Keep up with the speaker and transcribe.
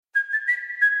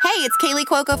Hey, it's Kaylee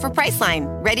Cuoco for Priceline.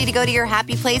 Ready to go to your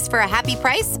happy place for a happy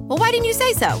price? Well, why didn't you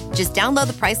say so? Just download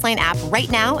the Priceline app right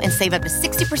now and save up to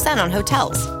 60% on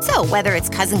hotels. So whether it's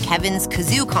Cousin Kevin's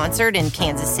Kazoo Concert in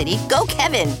Kansas City, go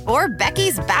Kevin, or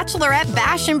Becky's Bachelorette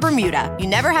Bash in Bermuda, you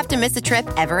never have to miss a trip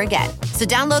ever again. So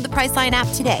download the Priceline app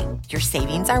today. Your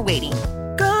savings are waiting.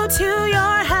 Go to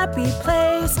your happy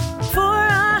place for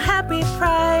a happy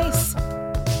price.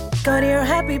 Go to your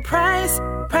happy price,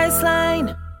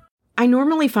 Priceline. I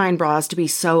normally find bras to be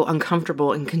so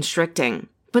uncomfortable and constricting,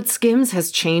 but Skims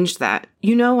has changed that.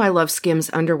 You know I love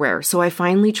Skims underwear, so I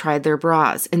finally tried their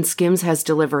bras, and Skims has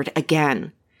delivered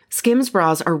again. Skims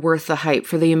bras are worth the hype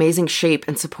for the amazing shape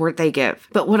and support they give,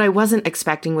 but what I wasn't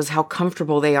expecting was how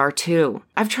comfortable they are too.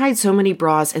 I've tried so many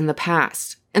bras in the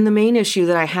past, and the main issue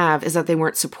that I have is that they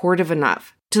weren't supportive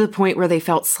enough, to the point where they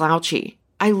felt slouchy.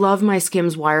 I love my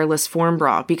Skims wireless form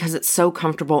bra because it's so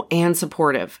comfortable and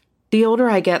supportive. The older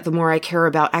I get, the more I care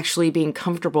about actually being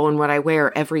comfortable in what I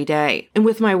wear every day. And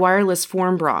with my wireless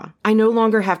form bra, I no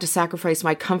longer have to sacrifice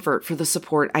my comfort for the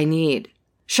support I need.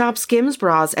 Shop Skims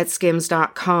bras at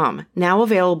skims.com, now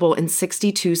available in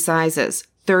 62 sizes,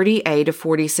 30A to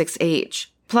 46H.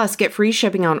 Plus, get free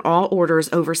shipping on all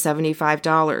orders over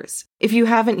 $75. If you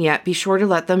haven't yet, be sure to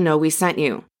let them know we sent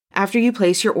you. After you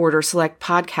place your order, select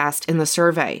podcast in the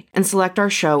survey and select our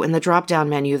show in the drop-down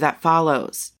menu that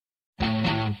follows.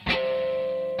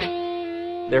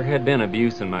 There had been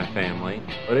abuse in my family,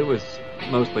 but it was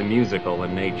mostly musical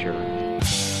in nature.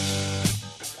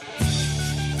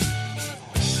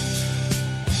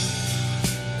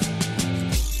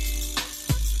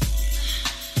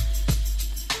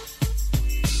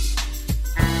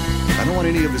 I don't want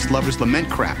any of this lover's lament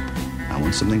crap. I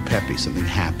want something peppy, something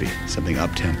happy, something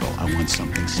up-tempo. I want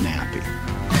something snappy.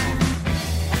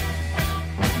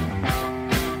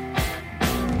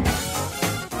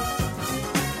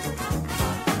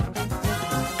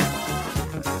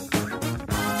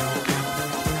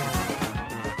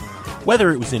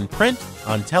 Whether it was in print,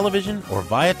 on television, or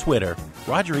via Twitter,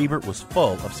 Roger Ebert was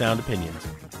full of sound opinions.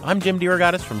 I'm Jim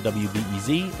DeRogatis from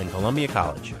WBEZ and Columbia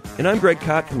College. And I'm Greg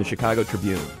Kot from the Chicago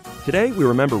Tribune. Today, we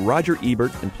remember Roger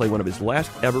Ebert and play one of his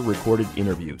last ever recorded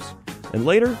interviews. And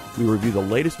later, we review the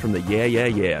latest from the Yeah Yeah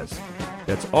Yeahs.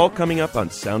 That's all coming up on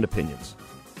Sound Opinions.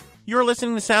 You're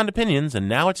listening to Sound Opinions, and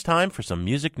now it's time for some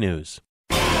music news.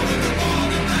 My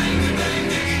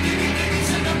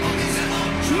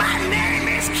name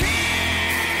is King.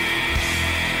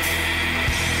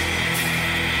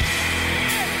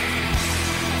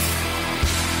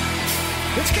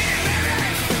 It's King, baby.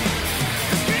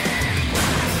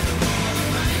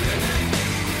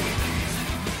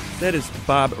 That is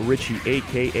Bob Ritchie,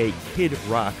 a.k.a. Kid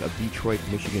Rock of Detroit,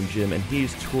 Michigan, Jim, and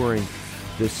he's touring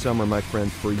this summer, my friend,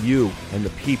 for you and the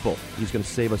people. He's going to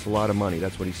save us a lot of money.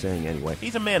 That's what he's saying anyway.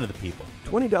 He's a man of the people.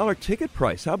 $20 ticket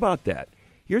price. How about that?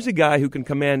 Here's a guy who can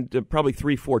command probably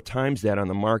 3-4 times that on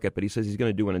the market, but he says he's going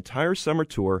to do an entire summer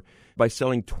tour by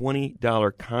selling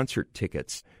 $20 concert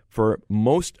tickets for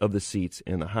most of the seats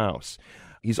in the house.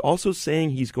 He's also saying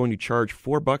he's going to charge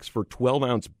 $4 for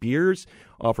 12-ounce beers,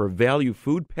 offer value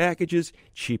food packages,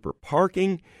 cheaper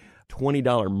parking,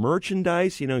 $20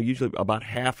 merchandise, usually about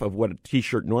half of what a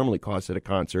T-shirt normally costs at a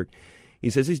concert. He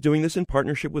says he's doing this in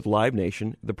partnership with Live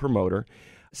Nation, the promoter,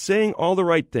 saying all the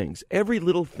right things. Every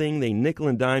little thing they nickel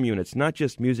and dime you, and it's not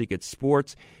just music, it's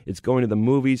sports, it's going to the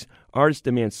movies. Artists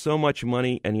demand so much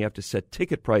money, and you have to set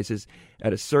ticket prices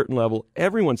at a certain level.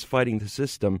 Everyone's fighting the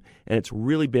system, and it's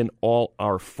really been all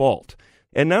our fault.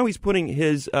 And now he's putting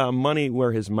his money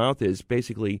where his mouth is,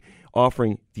 basically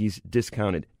offering these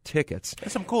discounted tickets.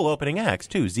 There's some cool opening acts,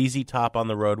 too. ZZ Top on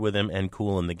the road with him and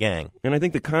Kool and the Gang. And I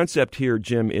think the concept here,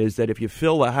 Jim, is that if you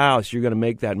fill the house, you're going to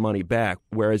make that money back.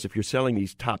 Whereas if you're selling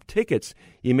these top tickets,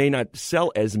 you may not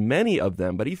sell as many of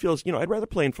them. But he feels, I'd rather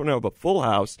play in front of a full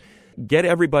house, get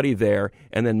everybody there,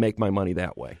 and then make my money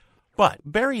that way. But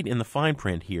buried in the fine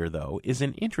print here, though, is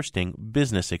an interesting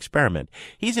business experiment.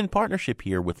 He's in partnership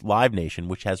here with Live Nation,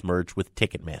 which has merged with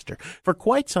Ticketmaster. For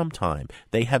quite some time,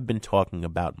 they have been talking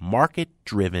about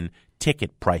market-driven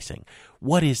ticket pricing.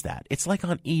 What is that? It's like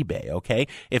on eBay, okay?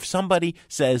 If somebody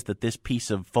says that this piece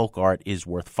of folk art is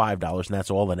worth $5 and that's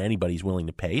all that anybody's willing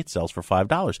to pay, it sells for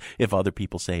 $5. If other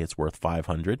people say it's worth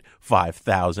 $500,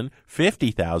 $5,000,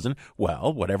 $50,000,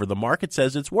 well, whatever the market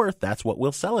says it's worth, that's what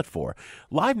we'll sell it for.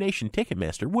 Live Nation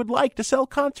Ticketmaster would like to sell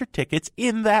concert tickets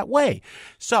in that way.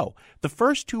 So, the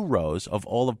first 2 rows of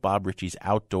all of Bob Ritchie's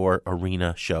outdoor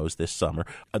arena shows this summer,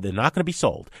 they're not going to be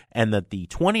sold. And that the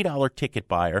 $20 ticket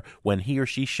buyer, when he or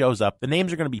she shows up, the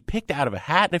names are going to be picked out of a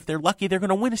hat, and if they're lucky, they're going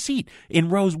to win a seat in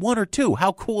rows 1 or 2.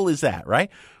 How cool is that,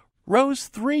 right? Rows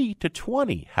 3 to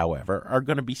 20, however, are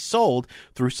going to be sold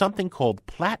through something called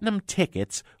Platinum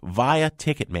Tickets via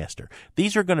Ticketmaster.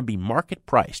 These are going to be market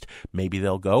priced. Maybe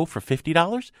they'll go for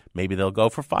 $50, maybe they'll go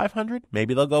for $500,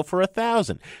 maybe they'll go for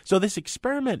 $1,000. So this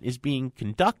experiment is being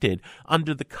conducted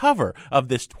under the cover of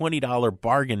this $20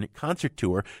 bargain concert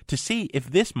tour to see if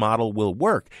this model will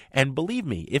work. And believe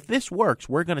me, if this works,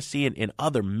 we're going to see it in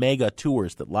other mega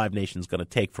tours that Live Nation's going to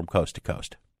take from coast to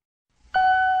coast.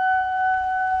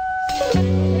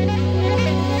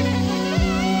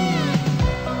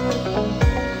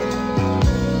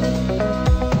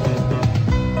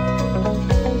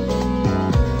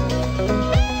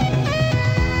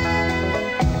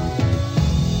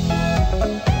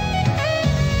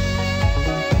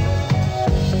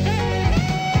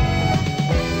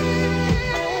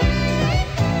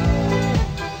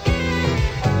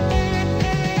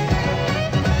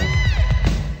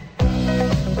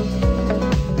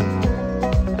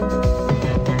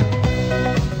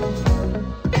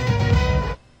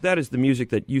 That is the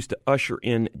music that used to usher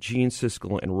in Gene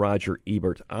Siskel and Roger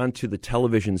Ebert onto the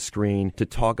television screen to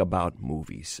talk about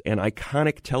movies. An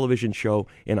iconic television show,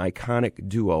 an iconic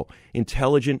duo,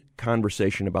 intelligent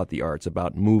conversation about the arts,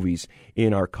 about movies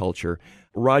in our culture.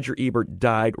 Roger Ebert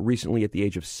died recently at the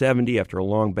age of 70 after a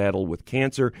long battle with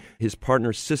cancer. His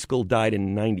partner Siskel died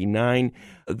in 99.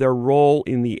 Their role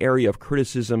in the area of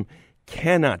criticism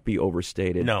cannot be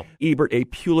overstated. No. Ebert, a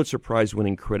Pulitzer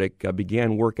Prize-winning critic,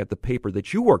 began work at the paper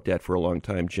that you worked at for a long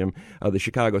time, Jim, the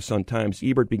Chicago Sun-Times.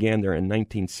 Ebert began there in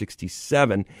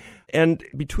 1967. And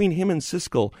between him and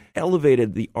Siskel,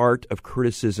 elevated the art of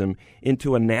criticism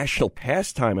into a national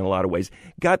pastime in a lot of ways.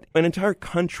 Got an entire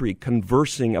country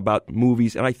conversing about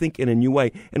movies, and I think in a new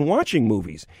way, and watching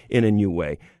movies in a new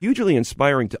way. Hugely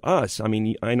inspiring to us. I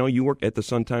mean, I know you worked at the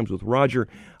Sun-Times with Roger.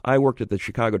 I worked at the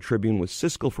Chicago Tribune with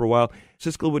Siskel for a while.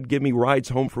 Siskel would give me rides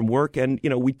home from work, and,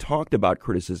 we talked about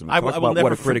criticism. We talked about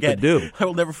what a critic could do. I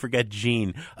will never forget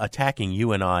Gene attacking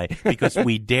you and I because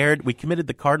we committed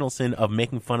the cardinal sin of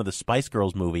making fun of the Spice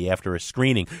Girls movie after a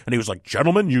screening. And he was like,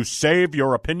 "Gentlemen, you save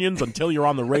your opinions until you're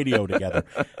on the radio together."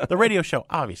 The radio show,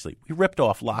 obviously, we ripped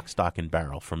off lock, stock, and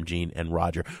barrel from Gene and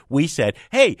Roger. We said,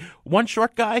 hey, one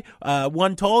short guy,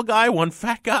 one tall guy, one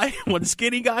fat guy, one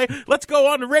skinny guy. Let's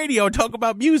go on the radio and talk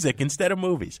about music instead of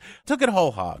movies. Took it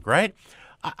whole hog, right?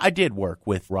 I did work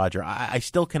with Roger. I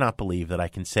still cannot believe that I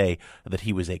can say that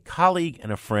he was a colleague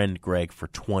and a friend, Greg, for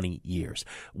 20 years.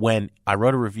 When I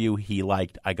wrote a review he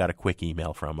liked, I got a quick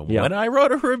email from him. Yeah. When I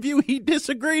wrote a review he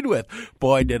disagreed with,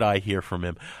 boy, did I hear from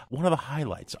him. One of the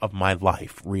highlights of my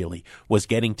life, really, was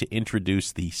getting to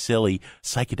introduce the silly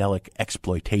psychedelic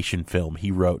exploitation film he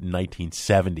wrote in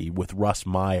 1970 with Russ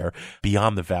Meyer,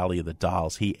 Beyond the Valley of the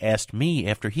Dolls. He asked me,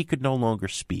 after he could no longer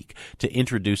speak, to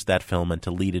introduce that film and to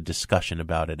lead a discussion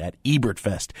about it at Ebert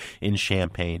Fest in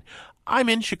Champaign. I'm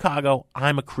in Chicago.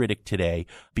 I'm a critic today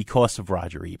because of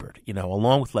Roger Ebert.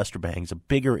 Along with Lester Bangs, a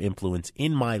bigger influence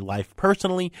in my life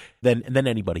personally than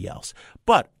anybody else.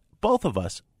 But both of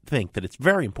us think that it's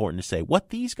very important to say what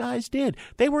these guys did.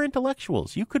 They were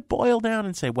intellectuals. You could boil down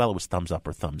and say, well, it was thumbs up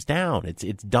or thumbs down. It's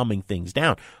dumbing things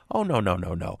down. Oh,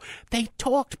 no. They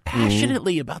talked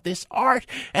passionately about this art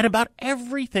and about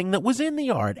everything that was in the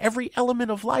art, every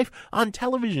element of life on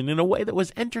television in a way that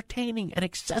was entertaining and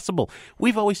accessible.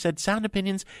 We've always said Sound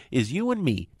Opinions is you and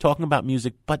me talking about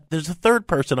music, but there's a third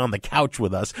person on the couch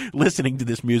with us listening to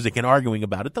this music and arguing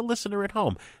about it, the listener at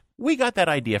home. We got that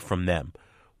idea from them.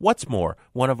 What's more,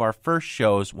 one of our first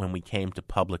shows when we came to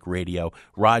public radio,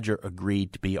 Roger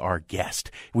agreed to be our guest.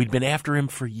 We'd been after him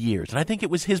for years, and I think it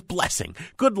was his blessing.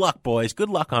 Good luck, boys. Good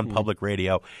luck on public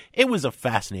radio. It was a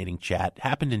fascinating chat.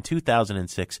 Happened in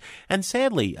 2006, and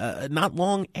sadly, not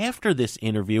long after this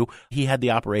interview, he had the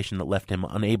operation that left him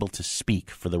unable to speak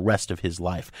for the rest of his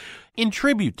life. In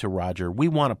tribute to Roger, we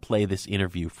want to play this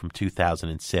interview from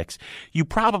 2006. You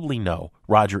probably know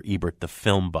Roger Ebert, the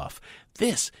film buff.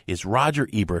 This is Roger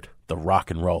Ebert, the rock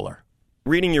and roller.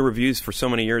 Reading your reviews for so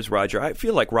many years, Roger, I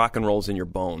feel like rock and roll's in your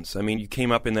bones. I mean, you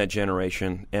came up in that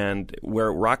generation, and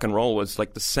where rock and roll was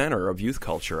like the center of youth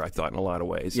culture, I thought, in a lot of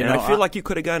ways. I feel like you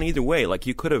could have gone either way. Like,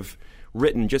 you could have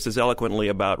written just as eloquently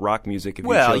about rock music if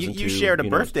you shared a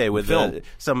birthday with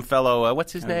some fellow,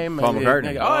 what's his name? Paul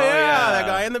McCartney. That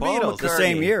guy in the Paul Beatles. McCartney. The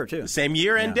same year, too. Same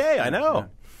year and day, I know. Yeah.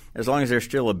 As long as there's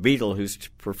still a Beatle who's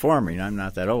performing, I'm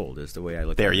not that old, is the way I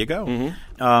look at it. There you go.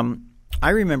 Mm-hmm. I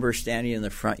remember standing in the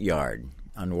front yard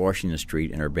on Washington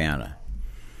Street in Urbana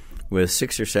with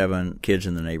 6 or 7 kids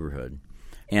in the neighborhood.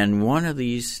 And one of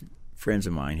these friends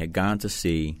of mine had gone to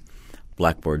see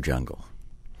Blackboard Jungle.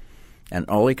 And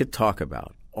all he could talk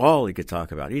about, he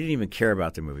didn't even care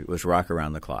about the movie, was Rock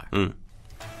Around the Clock.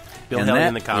 Bill Haley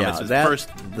in the Comets was the first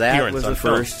That was the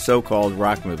film. first so-called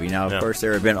rock movie. Now, of course,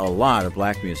 there have been a lot of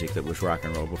black music that was rock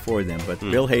and roll before then, but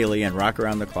Bill Haley and Rock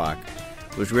Around the Clock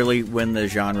was really when the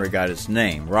genre got its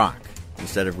name, rock,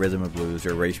 instead of rhythm and blues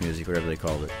or race music, whatever they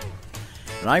called it.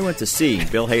 And I went to see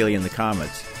Bill Haley and the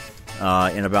Comets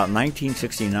in about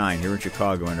 1969 here in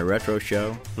Chicago in a retro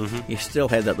show. He still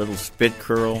had that little spit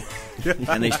curl,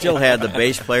 and they still had the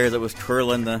bass player that was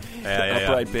twirling the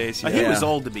upright bass. He was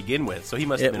old to begin with, so he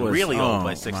must have been really old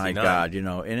by 69. Oh, my God,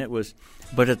 and it was...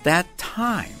 But at that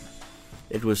time,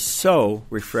 it was so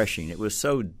refreshing. It was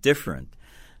so different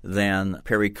than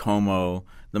Perry Como,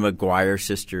 the McGuire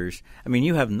sisters. I mean,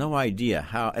 you have no idea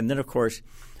how... And then, of course,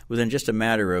 within just a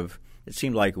matter of, it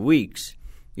seemed like weeks,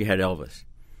 you had Elvis.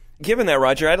 Given that,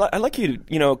 Roger, I'd like you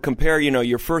to compare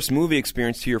your first movie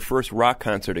experience to your first rock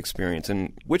concert experience,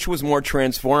 and which was more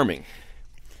transforming?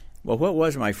 Well, what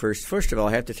was my first? First of all,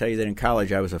 I have to tell you that in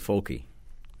college I was a folkie.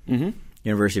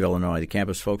 University of Illinois, the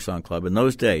Campus Folk Song Club, in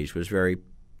those days was very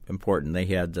important. They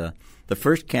had the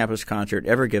first campus concert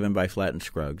ever given by Flatt and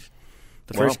Scruggs,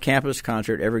 the first campus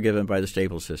concert ever given by the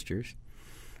Staples Sisters.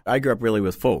 I grew up really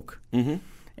with folk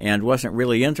and wasn't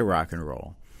really into rock and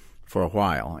roll for a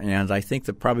while. And I think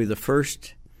that probably the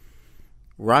first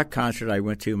rock concert I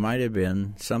went to might have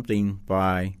been something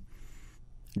by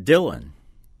Dylan,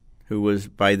 who was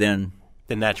by then...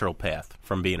 The natural path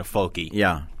from being a folkie.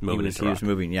 Moving into rock. He was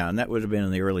moving, and that would have been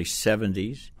in the early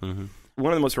 70s.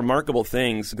 One of the most remarkable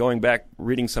things, going back,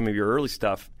 reading some of your early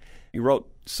stuff, you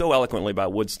wrote so eloquently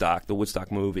about Woodstock, the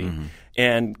Woodstock movie,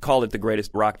 and called it the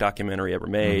greatest rock documentary ever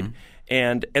made.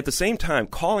 And at the same time,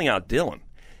 calling out Dylan.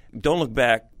 Don't Look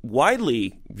Back,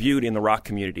 widely viewed in the rock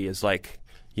community as like,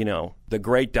 the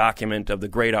great document of the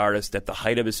great artist at the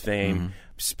height of his fame,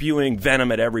 spewing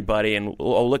venom at everybody, and,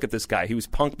 oh, look at this guy. He was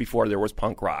punk before there was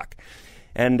punk rock.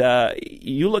 And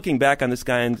you looking back on this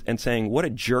guy and saying, what a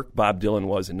jerk Bob Dylan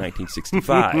was in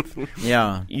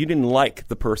 1965. You didn't like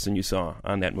the person you saw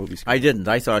on that movie screen. I didn't.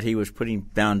 I thought he was putting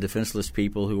down defenseless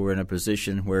people who were in a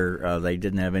position where they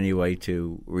didn't have any way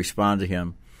to respond to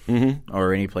him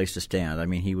or any place to stand. I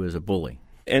mean, he was a bully.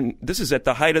 And this is at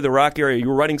the height of the rock era. You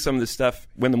were writing some of this stuff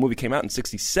when the movie came out in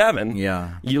 1967.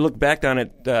 You look back on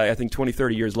it, I think, 20,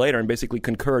 30 years later and basically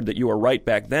concurred that you were right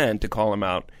back then to call him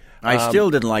out. I still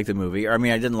didn't like the movie. I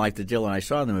mean, I didn't like the Dylan I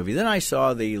saw in the movie. Then I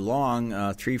saw the long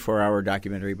 3-4 hour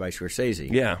documentary by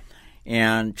Scorsese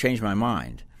and changed my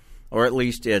mind. Or at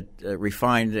least it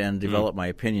refined and developed my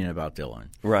opinion about Dylan.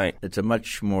 Right. It's a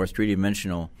much more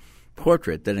three-dimensional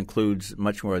portrait that includes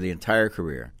much more of the entire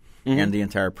career and the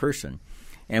entire person.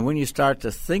 And when you start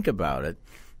to think about it,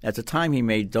 at the time he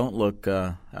made Don't Look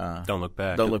Back,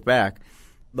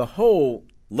 the whole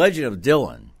legend of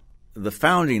Dylan, the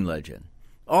founding legend,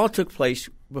 all took place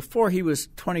before he was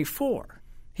 24.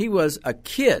 He was a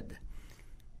kid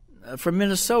from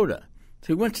Minnesota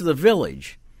who went to the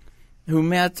Village, who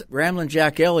met Ramblin'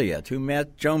 Jack Elliott, who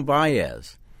met Joan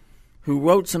Baez, who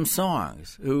wrote some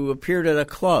songs, who appeared at a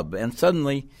club, and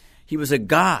suddenly he was a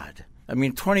god. I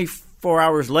mean, 24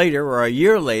 hours later or a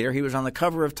year later, he was on the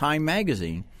cover of Time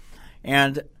magazine.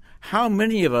 And how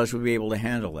many of us would be able to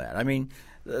handle that? I mean,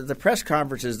 the press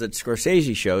conferences that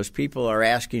Scorsese shows, people are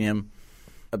asking him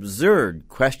absurd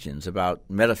questions about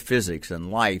metaphysics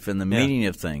and life and the meaning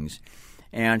of things.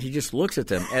 And he just looks at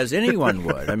them as anyone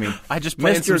would. I mean, I just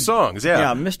played some songs,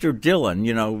 Yeah, Mr.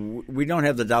 Dylan, we don't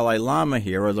have the Dalai Lama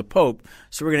here or the Pope,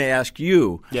 so we're going to ask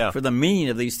you for the meaning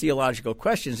of these theological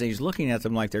questions. And he's looking at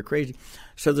them like they're crazy.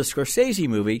 So the Scorsese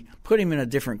movie put him in a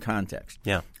different context.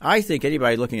 I think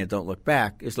anybody looking at Don't Look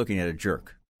Back is looking at a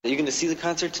jerk. Are you going to see the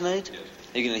concert tonight?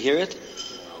 Are you going to hear it?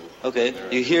 Okay,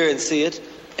 you hear and see it,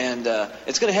 and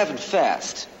it's going to happen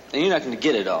fast, and you're not going to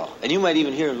get it all. And you might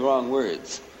even hear the wrong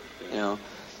words.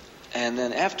 And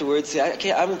then afterwards,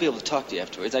 I won't be able to talk to you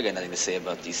afterwards. I got nothing to say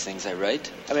about these things I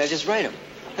write. I mean, I just write them.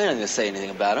 I don't have nothing to say anything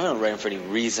about them. I don't write them for any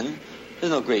reason.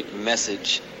 There's no great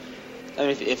message. I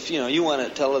mean, if you want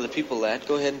to tell other people that,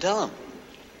 go ahead and tell them.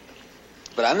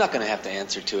 But I'm not going to have to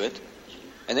answer to it.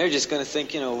 And they're just going to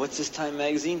think, what's this Time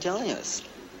magazine telling us?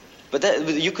 But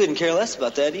you couldn't care less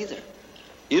about that either.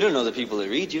 You don't know the people that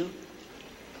read you.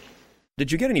 Did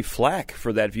you get any flack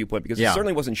for that viewpoint? Because it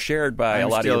certainly wasn't shared by a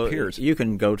lot of your peers. You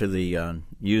can go to the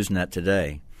Usenet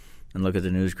today and look at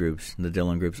the news groups, the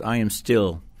Dylan groups. I am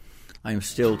still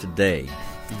today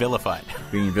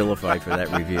being vilified for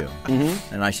that review.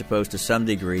 And I suppose to some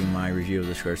degree my review of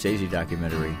the Scorsese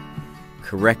documentary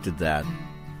corrected that.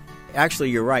 Actually,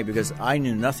 you're right, because I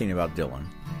knew nothing about Dylan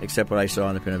except what I saw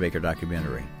in the Pennebaker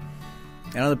documentary.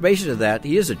 And on the basis of that,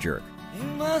 he is a jerk. You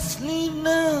must leave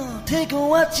now. Take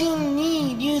what you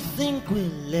need, you think will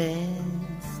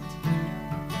last.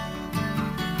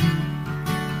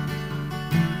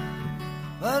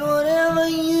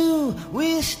 you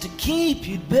wish to keep,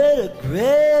 you'd better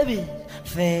grab it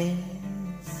fast.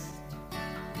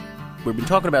 We've been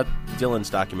talking about Dylan's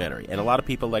documentary, and a lot of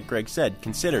people, like Greg said,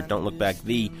 consider Don't Look Back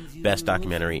the best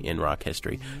documentary in rock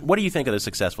history. What do you think of the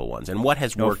successful ones, and what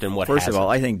has worked and what hasn't? First of all,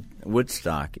 I think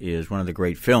Woodstock is one of the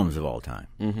great films of all time.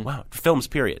 Mm-hmm. Wow, films,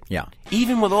 period. Yeah.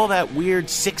 Even with all that weird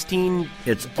 16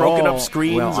 broken up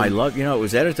screens? Well, I love, it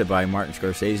was edited by Martin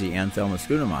Scorsese and Thelma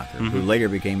Schoonemaker, who later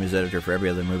became his editor for every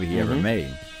other movie he ever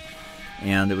made.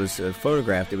 And it was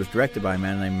photographed, it was directed by a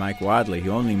man named Mike Wadley, who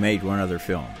only made one other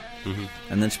film.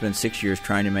 And then spent 6 years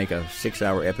trying to make a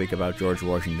 6-hour epic about George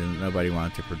Washington that nobody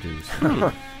wanted to produce.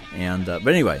 But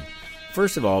anyway,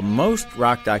 first of all, most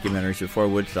rock documentaries before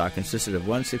Woodstock consisted of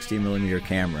one 60mm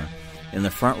camera in the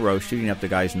front row shooting up the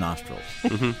guy's nostrils.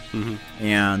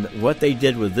 And what they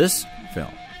did with this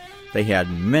film, they had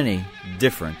many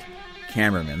different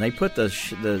cameramen. They put the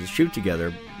shoot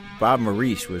together. Bob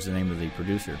Maurice was the name of the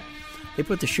producer. They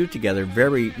put the shoot together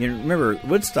remember,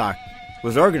 Woodstock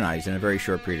was organized in a very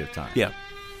short period of time. Yeah.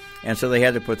 And so they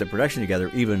had to put the production together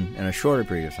even in a shorter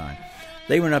period of time.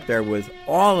 They went up there with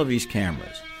all of these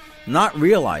cameras, not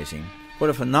realizing what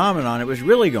a phenomenon it was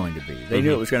really going to be. They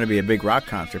knew it was going to be a big rock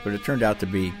concert, but it turned out to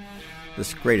be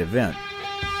this great event.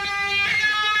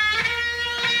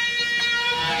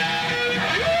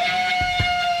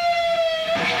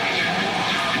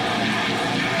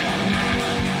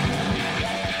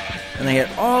 And they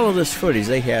had all of this footage.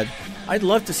 I'd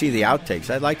love to see the outtakes.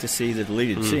 I'd like to see the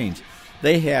deleted scenes.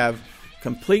 They have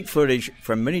complete footage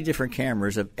from many different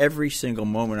cameras of every single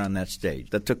moment on that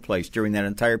stage that took place during that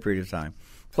entire period of time,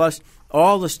 plus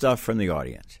all the stuff from the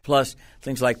audience, plus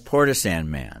things like Portishead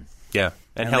Man. Yeah,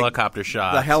 and helicopter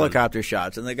shots. The helicopter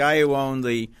shots, and the guy who owned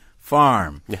the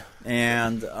farm,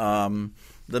 and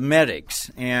the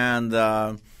medics, and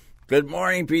good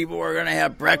morning, people, we're going to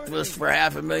have breakfast for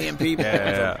 500,000 people.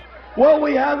 Yeah. What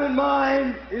we have in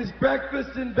mind is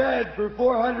breakfast in bed for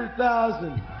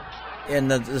 400,000. And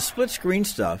the split screen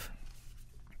stuff,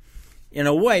 in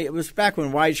a way, it was back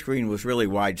when widescreen was really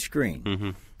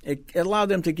widescreen. It allowed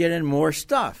them to get in more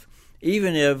stuff,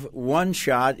 even if one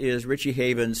shot is Richie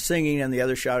Havens singing and the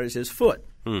other shot is his foot.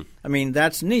 I mean,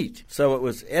 that's neat. So it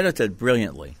was edited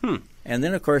brilliantly. And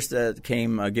then, of course,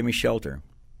 came Gimme Shelter.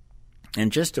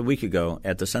 And just a week ago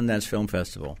at the Sundance Film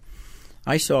Festival,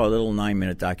 I saw a little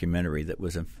 9-minute documentary that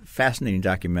was a fascinating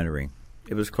documentary.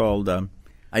 It was called,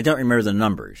 I don't remember the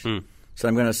numbers, so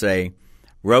I'm going to say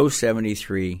Row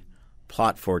 73,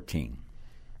 Plot 14.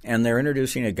 And they're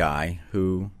introducing a guy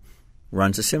who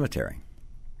runs a cemetery.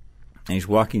 And he's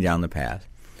walking down the path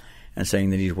and saying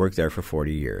that he's worked there for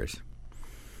 40 years.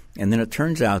 And then it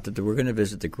turns out that we're going to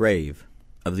visit the grave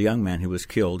of the young man who was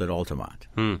killed at Altamont.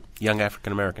 Young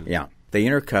African-American. Yeah. They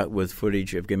intercut with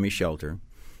footage of Gimme Shelter.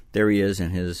 There he is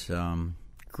in his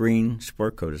green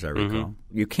sport coat, as I recall.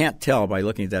 You can't tell by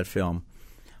looking at that film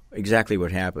exactly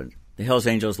what happened. The Hells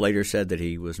Angels later said that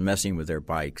he was messing with their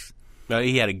bikes. No,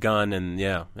 he had a gun, and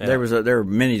yeah. There were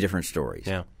many different stories.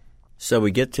 Yeah. So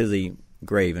we get to the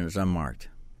grave, and it's unmarked.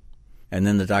 And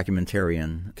then the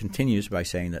documentarian continues by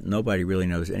saying that nobody really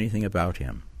knows anything about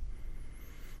him.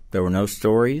 There were no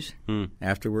stories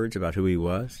afterwards about who he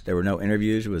was. There were no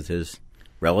interviews with his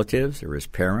relatives or his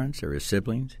parents or his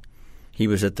siblings. He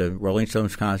was at the Rolling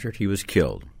Stones concert. He was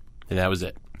killed. And that was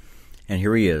it. And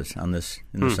here he is in this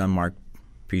unmarked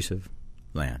piece of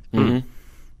land.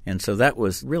 And so that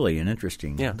was really an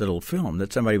interesting little film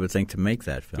that somebody would think to make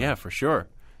that film. Yeah, for sure.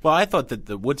 Well, I thought that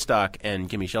the Woodstock and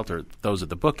Gimme Shelter, those are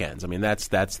the bookends. I mean, that's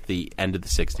the end of the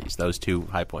 60s, those two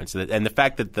high points. And the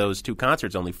fact that those two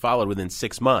concerts only followed within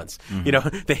 6 months. You know,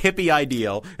 the hippie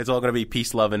ideal, it's all going to be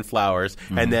peace, love, and flowers.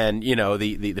 And then, you know,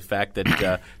 the fact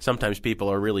that sometimes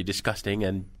people are really disgusting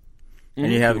and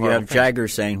you have Jagger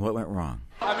saying, what went wrong?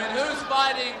 I mean, who's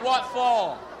fighting what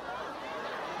for?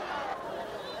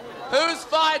 Who's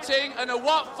fighting and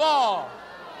what for?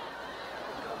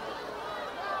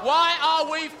 Why are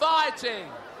we fighting?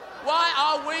 Why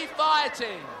are we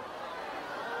fighting?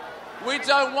 We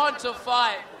don't want to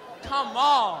fight. Come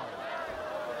on.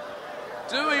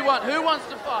 Do we want? Who wants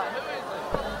to fight? Who is it?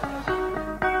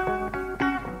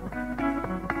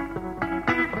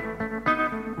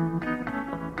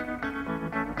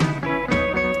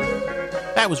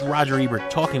 That was Roger Ebert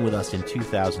talking with us in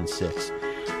 2006.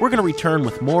 We're going to return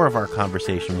with more of our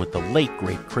conversation with the late,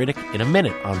 great critic in a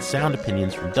minute on Sound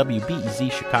Opinions from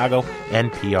WBEZ Chicago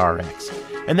and PRX.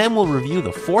 And then we'll review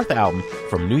the fourth album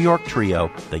from New York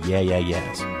trio, the Yeah Yeah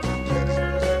Yeahs.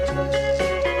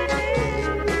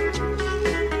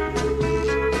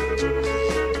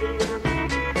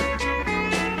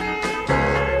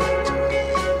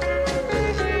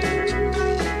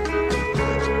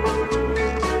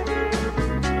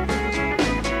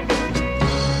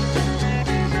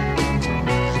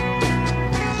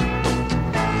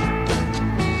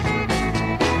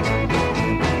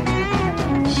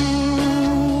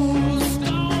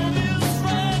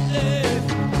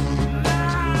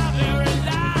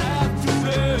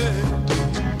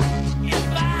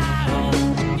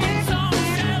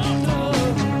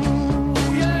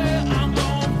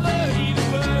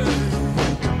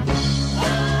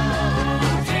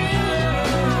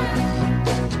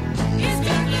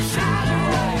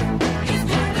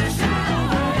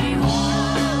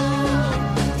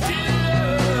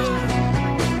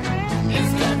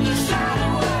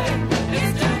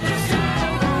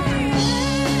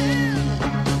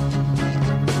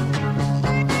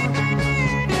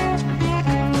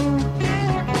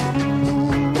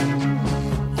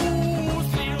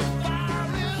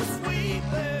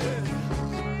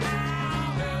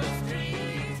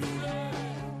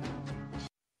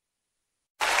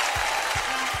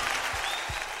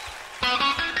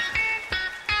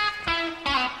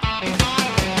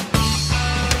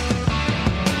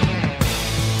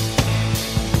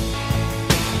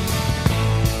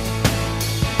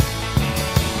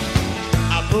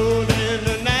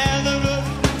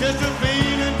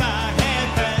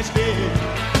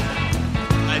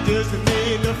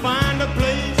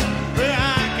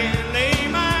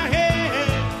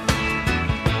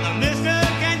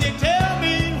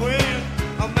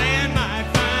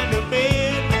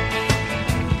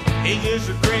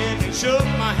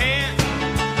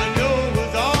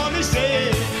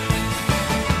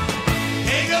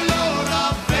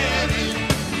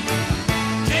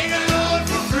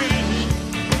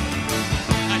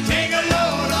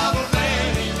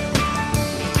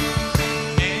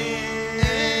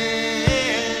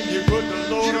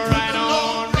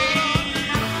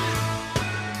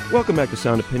 Welcome back to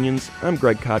Sound Opinions. I'm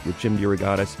Greg Cott with Jim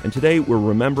DeRogatis, and today we're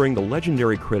remembering the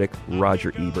legendary critic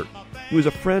Roger Ebert. He was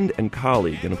a friend and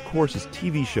colleague, and of course his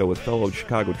TV show with fellow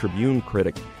Chicago Tribune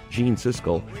critic Gene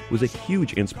Siskel was a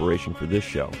huge inspiration for this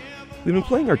show. We've been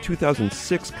playing our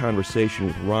 2006 conversation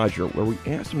with Roger, where we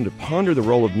asked him to ponder the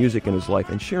role of music in his life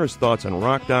and share his thoughts on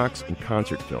rock docs and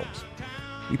concert films.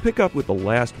 We pick up with The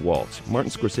Last Waltz,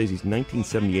 Martin Scorsese's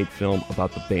 1978 film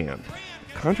about the band.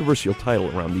 A controversial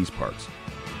title around these parts.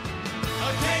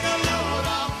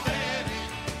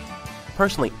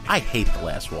 Personally, I hate The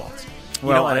Last Waltz.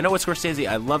 And I know it's Scorsese.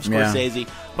 I love Scorsese,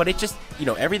 but it just,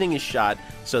 everything is shot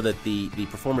so that the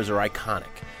performers are iconic,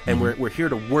 and we're here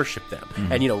to worship them.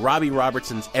 And Robbie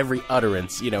Robertson's every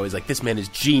utterance, is like, this man is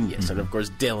genius, and of course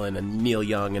Dylan and Neil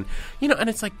Young, and and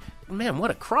it's like, man,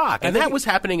 what a crock. And that was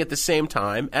happening at the same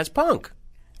time as punk.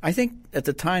 I think at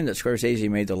the time that Scorsese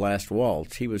made The Last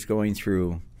Waltz, he was going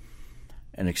through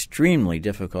an extremely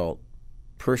difficult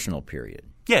personal period.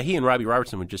 Yeah, he and Robbie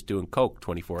Robertson were just doing coke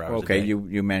 24 hours a day. Okay,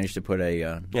 you managed to put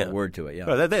a word to it, yeah.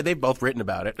 Well, they've both written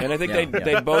about it. And I think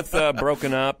they'd both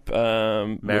broken up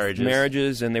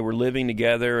marriages, and they were living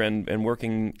together and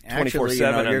working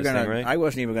 24/7 on this thing, right? I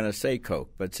wasn't even going to say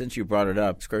coke, but since you brought it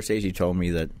up, Scorsese told me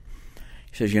that,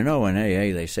 he says, in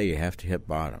AA they say you have to hit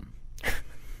bottom.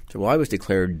 So, I was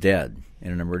declared dead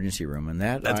in an emergency room, and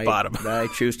that's bottom. I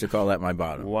choose to call that my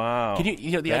bottom. Wow. Can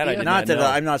you the idea?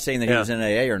 I'm not saying that he was in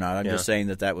AA or not. I'm just saying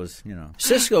that was,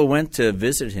 Siskel went to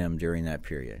visit him during that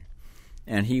period,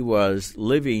 and he was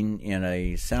living in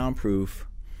a soundproof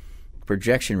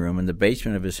projection room in the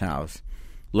basement of his house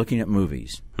looking at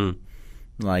movies.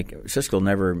 Like, Siskel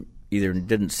never either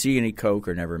didn't see any coke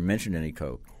or never mentioned any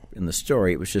coke in the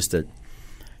story. It was just that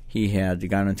he had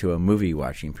gone into a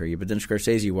movie-watching period, but then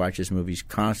Scorsese watches movies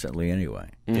constantly anyway.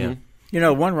 Yeah.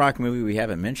 One rock movie we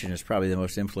haven't mentioned is probably the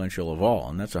most influential of all,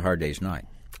 and that's A Hard Day's Night.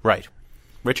 Right.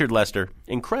 Richard Lester,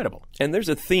 incredible. And there's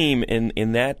a theme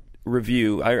in that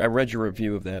review. I read your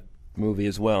review of that movie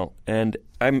as well, and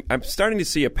I'm starting to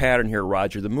see a pattern here,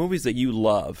 Roger. The movies that you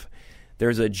love,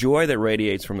 there's a joy that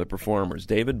radiates from the performers.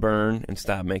 David Byrne and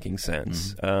Stop Making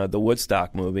Sense, the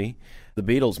Woodstock movie, the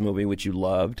Beatles movie, which you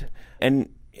loved, and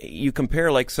you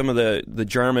compare like some of the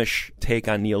Jarmusch take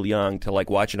on Neil Young to like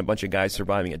watching a bunch of guys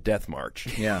surviving a death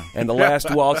march. Yeah. And The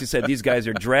Last Waltz, he said these guys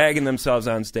are dragging themselves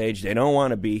on stage. They don't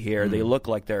want to be here. They look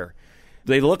like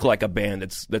a band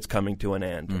that's coming to an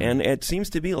end. And it seems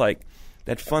to be like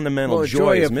that fundamental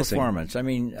joy is of missing. Performance. I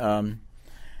mean,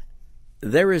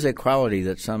 there is a quality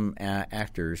that some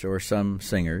actors or some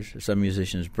singers, some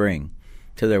musicians bring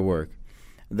to their work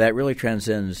that really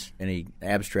transcends any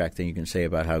abstract thing you can say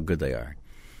about how good they are.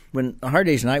 When A Hard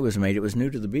Day's Night was made, it was new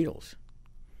to the Beatles.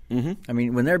 I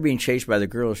mean, when they're being chased by the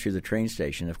girls through the train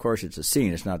station, of course it's a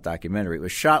scene, it's not documentary. It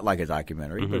was shot like a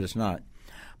documentary, but it's not.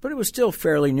 But it was still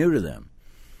fairly new to them.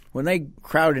 When they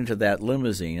crowd into that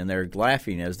limousine and they're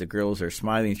laughing as the girls are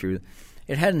smiling through,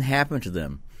 it hadn't happened to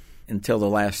them until the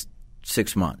last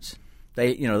 6 months.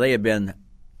 They had been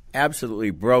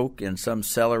absolutely broke in some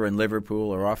cellar in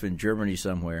Liverpool or off in Germany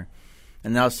somewhere,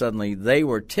 and now suddenly they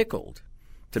were tickled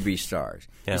to be stars.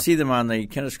 Yeah. You see them on the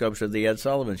kinescopes of the Ed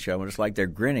Sullivan Show, and it's like they're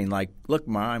grinning, like, "Look,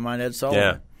 Ma, I'm on Ed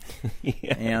Sullivan."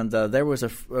 Yeah. And there was a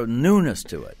newness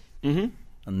to it.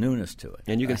 A newness to it.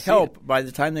 And you can see Help. it. By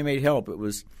the time they made Help, it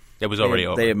was already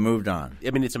over. They had moved on.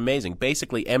 I mean, it's amazing.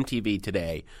 Basically, MTV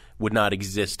today would not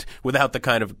exist without the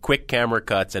kind of quick camera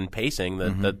cuts and pacing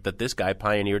that this guy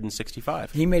pioneered in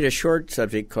 '65. He made a short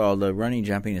subject called Running,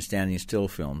 Jumping, and Standing Still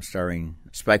film starring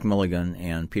Spike Milligan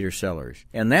and Peter Sellers.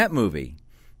 And that movie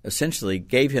essentially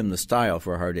gave him the style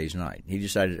for A Hard Day's Night. He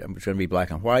decided it's going to be black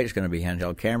and white, it's going to be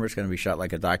handheld camera, it's going to be shot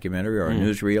like a documentary or a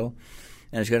newsreel,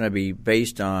 and it's going to be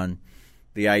based on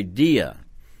the idea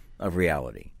of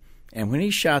reality. And when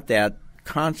he shot that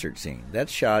concert scene,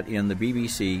 that's shot in the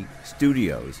BBC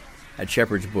studios at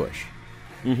Shepherd's Bush.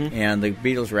 And the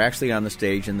Beatles were actually on the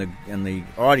stage, and the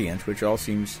audience, which all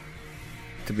seems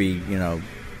to be,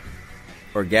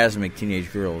 orgasmic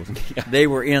teenage girls, they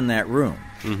were in that room.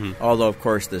 Although, of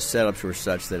course, the setups were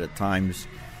such that at times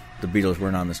the Beatles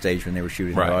weren't on the stage when they were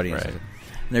shooting the audience. Right. And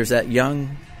there's that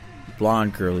young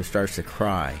blonde girl who starts to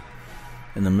cry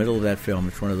in the middle of that film.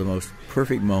 It's one of the most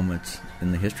perfect moments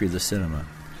in the history of the cinema.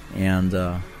 And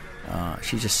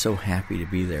she's just so happy to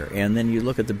be there. And then you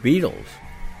look at the Beatles.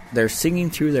 They're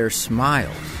singing through their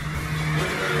smiles.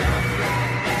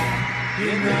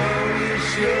 You know you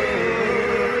should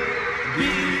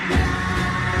be.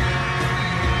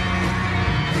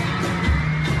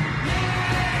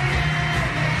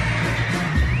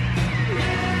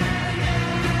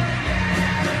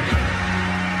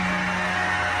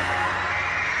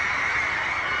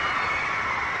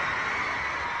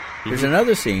 There's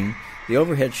another scene, the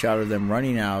overhead shot of them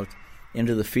running out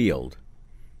into the field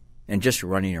and just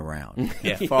running around,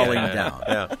 falling down.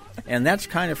 Yeah. And that's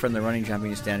kind of from the Running,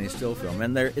 Jumping, and Standing Still film.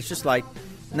 And it's just like,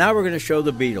 now we're going to show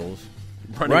the Beatles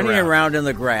running around in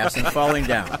the grass and falling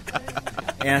down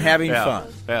and having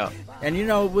fun. Yeah.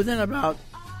 And, within about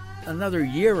another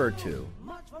year or two,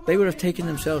 they would have taken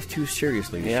themselves too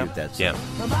seriously to shoot that scene.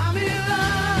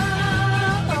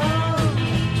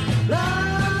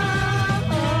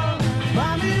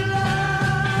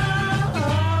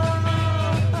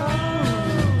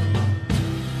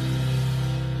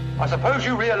 I suppose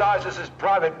you realize this is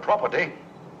private property.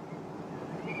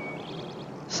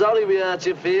 Sorry we aren't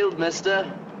your field,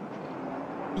 mister.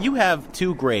 You have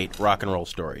two great rock and roll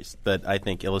stories that I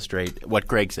think illustrate what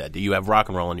Greg said. You have rock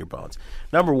and roll in your bones.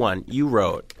 Number one, you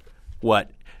wrote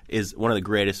what is one of the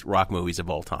greatest rock movies of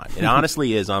all time. It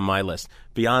honestly is on my list,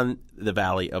 Beyond the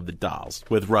Valley of the Dolls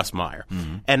with Russ Meyer.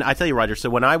 Mm-hmm. And I tell you, Roger, so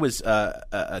when I was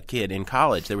a kid in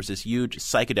college, there was this huge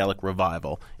psychedelic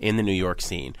revival in the New York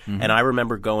scene. Mm-hmm. And I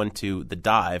remember going to the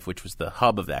Dive, which was the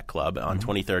hub of that club on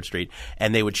 23rd Street,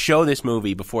 and they would show this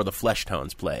movie before the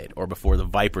Fleshtones played or before the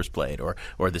Vipers played or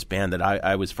this band that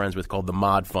I was friends with called the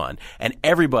Mod Fun. And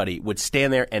everybody would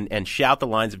stand there and shout the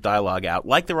lines of dialogue out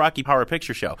like the Rocky Horror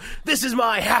Picture Show. This is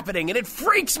my happening, and it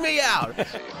freaks me out.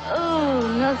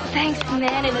 Oh, no thanks, man.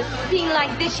 In a scene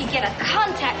like this, you get a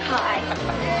contact high.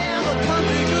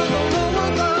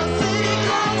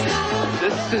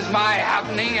 This is my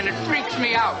happening, and it freaks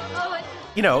me out.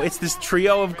 It's this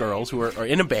trio of girls who are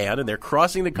in a band, and they're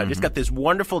crossing the country. It's got this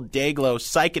wonderful day-glow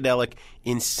psychedelic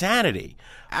insanity.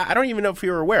 I don't even know if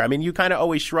you were aware. I mean, you kind of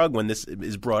always shrug when this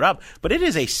is brought up, but it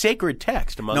is a sacred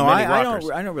text among many rockers.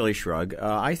 I don't really shrug.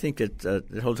 I think that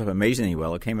it holds up amazingly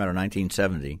well. It came out in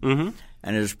 1970,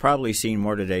 and it is probably seen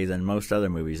more today than most other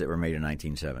movies that were made in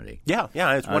 1970. Yeah,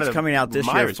 it's coming out this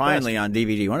year finally on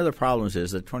DVD. One of the problems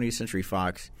is that 20th Century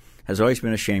Fox has always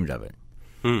been ashamed of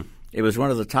it. It was one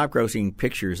of the top-grossing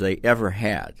pictures they ever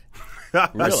had.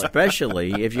 Really?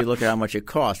 Especially if you look at how much it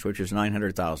cost, which was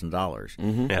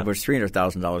 $900,000, of which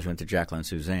 $300,000 went to Jacqueline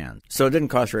Suzanne. So it didn't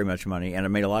cost very much money, and it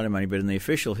made a lot of money. But in the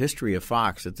official history of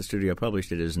Fox that the studio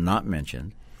published, it is not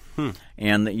mentioned.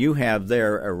 And you have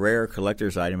there a rare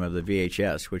collector's item of the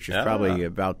VHS, which is probably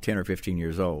about 10 or 15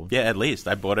 years old. Yeah, at least.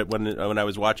 I bought it when I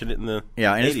was watching it in the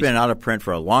 80s. It's been out of print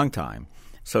for a long time.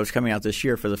 So it's coming out this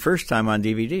year for the first time on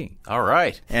DVD. All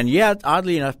right. And yet,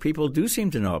 oddly enough, people do seem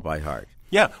to know it by heart.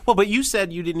 Yeah, well, but you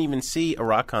said you didn't even see a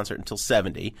rock concert until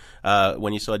 70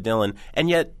 when you saw Dylan. And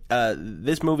yet,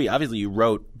 this movie, obviously, you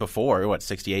wrote before,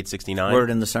 68, 69? Wrote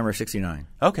it in the summer of 69.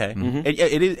 Okay.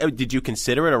 Did you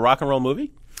consider it a rock and roll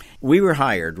movie? We were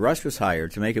hired, Russ was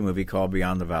hired, to make a movie called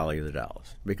Beyond the Valley of the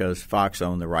Dolls because Fox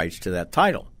owned the rights to that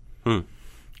title.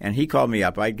 And he called me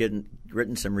up. I'd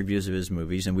written some reviews of his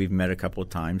movies, and we've met a couple of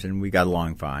times, and we got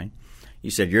along fine. He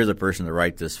said, "You're the person to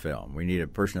write this film. We need a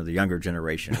person of the younger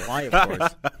generation." Well, I, of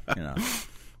course,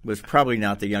 was probably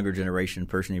not the younger generation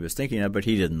person he was thinking of, but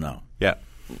he didn't know. Yeah.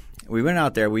 We went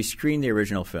out there. We screened the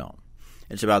original film.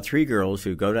 It's about three girls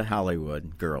who go to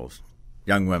Hollywood,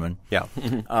 young women. Yeah.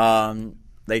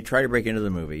 They try to break into the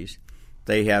movies.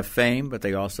 They have fame, but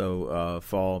they also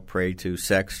fall prey to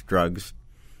sex, drugs.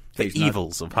 The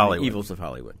evils of Hollywood. Evils of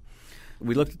Hollywood.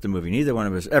 We looked at the movie. Neither one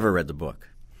of us ever read the book.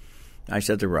 I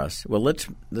said to Russ, well, let's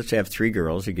have three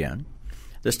girls again.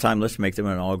 This time let's make them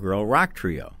an all-girl rock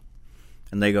trio.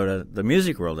 And they go to the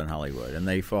music world in Hollywood, and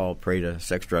they fall prey to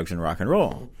sex, drugs, and rock and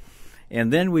roll.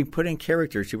 And then we put in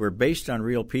characters who were based on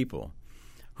real people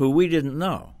who we didn't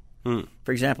know.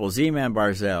 For example, Z-Man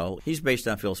Barzell, he's based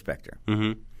on Phil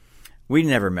Spector. We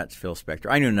never met Phil Spector.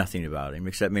 I knew nothing about him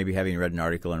except maybe having read an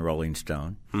article in Rolling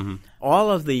Stone.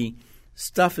 All of the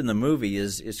stuff in the movie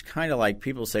is kind of like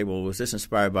people say, well, was this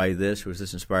inspired by this? Was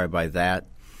this inspired by that?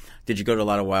 Did you go to a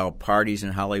lot of wild parties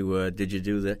in Hollywood? Did you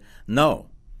do that? No.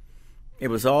 It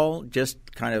was all just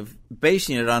kind of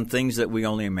basing it on things that we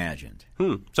only imagined.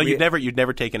 So you'd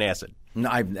never taken acid? No,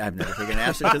 I've never taken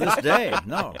acid to this day.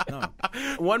 No.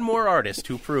 One more artist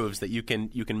who proves that you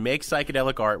can make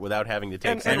psychedelic art without having to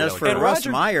take psychedelic art. And as for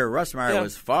Russ Meyer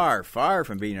was far, far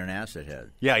from being an acid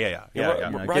head. Yeah.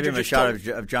 Give him a shot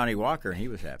of Johnny Walker, and he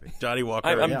was happy. Johnny Walker.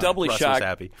 I'm doubly Russ shocked was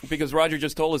happy. because Roger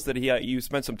just told us that you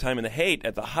spent some time in the Haight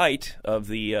at the height of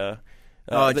the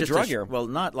drug era. Well,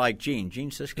 not like Gene.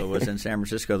 Gene Siskel was in San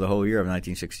Francisco the whole year of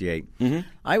 1968.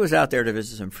 I was out there to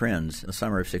visit some friends in the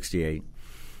summer of 68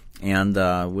 and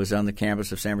was on the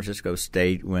campus of San Francisco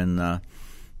State when the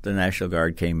National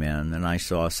Guard came in, and I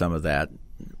saw some of that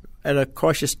at a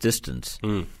cautious distance.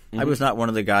 I was not one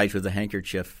of the guys with the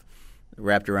handkerchief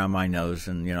wrapped around my nose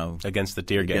and, against the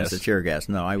tear gas. Against the tear gas.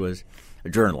 No, I was a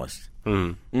journalist,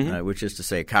 which is to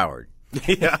say a coward.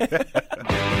 Yeah.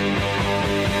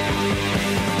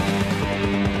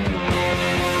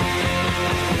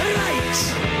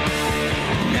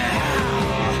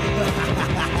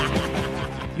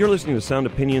 You're listening to Sound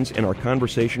Opinions and our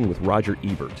conversation with Roger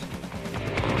Ebert.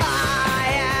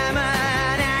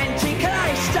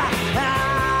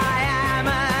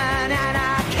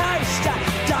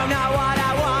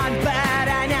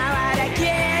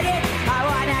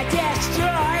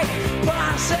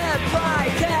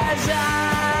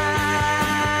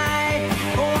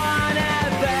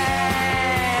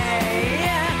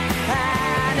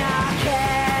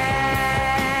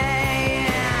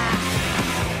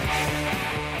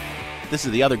 This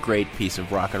is the other great piece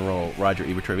of rock and roll Roger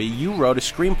Ebert trivia. You wrote a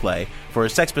screenplay for a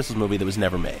Sex Pistols movie that was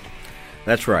never made.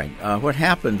 That's right. What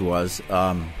happened was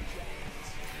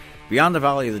Beyond the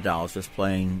Valley of the Dolls was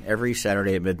playing every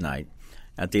Saturday at midnight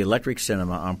at the Electric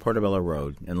Cinema on Portobello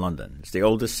Road in London. It's the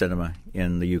oldest cinema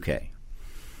in the UK.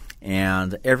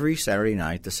 And every Saturday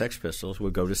night, the Sex Pistols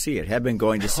would go to see it. Had been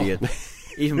going to see it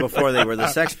even before they were the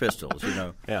Sex Pistols,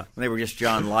 when they were just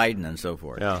John Lydon and so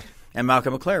forth. Yeah. And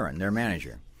Malcolm McLaren, their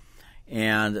manager.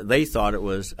 And they thought it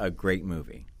was a great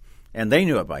movie. And they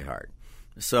knew it by heart.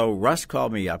 So Russ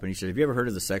called me up and he said, "Have you ever heard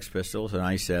of the Sex Pistols?" And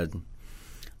I said,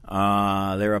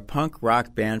 "They're a punk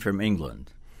rock band from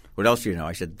England. What else do you know?"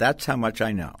 I said, "That's how much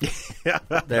I know."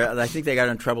 I think they got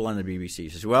in trouble on the BBC. He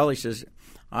says, "Well," he says,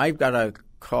 "I've got a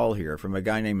call here from a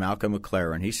guy named Malcolm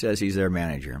McLaren. He says he's their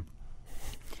manager.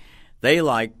 They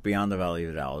like Beyond the Valley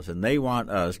of the Dolls, and they want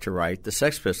us to write the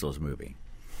Sex Pistols movie."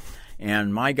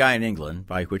 And my guy in England,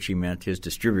 by which he meant his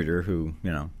distributor, who,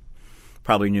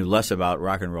 probably knew less about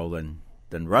rock and roll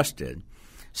than Russ did,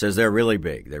 says they're really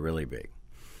big. They're really big.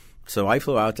 So I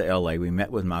flew out to L.A. We met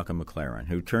with Malcolm McLaren,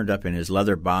 who turned up in his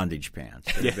leather bondage pants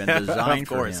that had been designed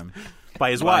for him.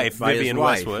 By his wife, Vivian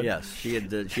Westwood. Yes. She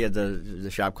had the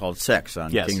shop called Sex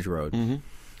on Kings Road. Mm-hmm.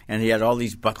 And he had all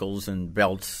these buckles and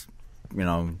belts,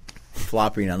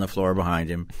 flopping on the floor behind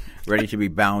him, ready to be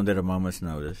bound at a moment's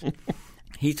notice.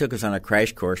 He took us on a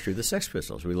crash course through the Sex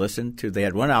Pistols. We listened to – they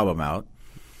had one album out,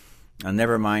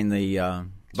 never mind the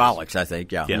Bollocks, I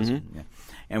think. Yeah. Yes. Mm-hmm. Yeah.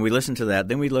 And we listened to that.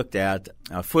 Then we looked at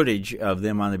footage of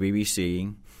them on the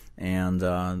BBC and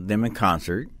them in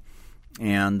concert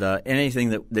and anything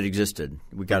that existed.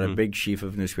 We got a big sheaf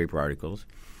of newspaper articles.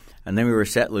 And then we were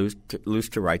set loose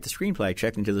to write the screenplay. I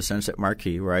checked into the Sunset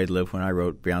Marquee where I lived when I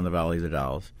wrote Beyond the Valley of the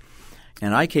Dolls.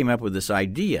 And I came up with this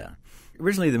idea.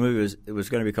 Originally, the movie was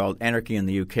going to be called Anarchy in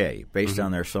the UK, based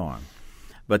on their song.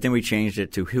 But then we changed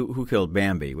it to Who Killed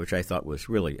Bambi, which I thought was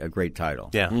really a great title.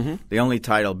 Yeah. Mm-hmm. The only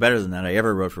title better than that I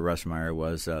ever wrote for Russ Meyer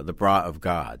was The Bra of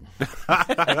God.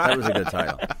 That was a good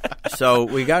title. So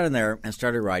we got in there and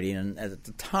started writing. And at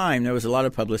the time, there was a lot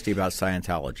of publicity about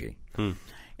Scientology.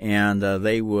 And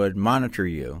they would monitor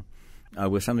you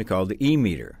with something called the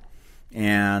E-meter.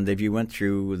 And if you went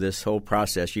through this whole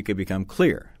process, you could become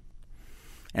clear.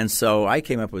 And so I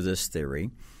came up with this theory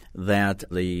that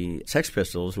the Sex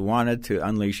Pistols wanted to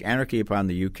unleash anarchy upon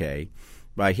the UK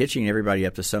by hitching everybody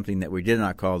up to something that we did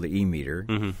not call the E-meter,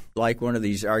 like one of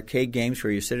these arcade games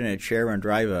where you sit in a chair and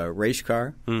drive a race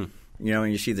car, and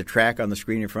you see the track on the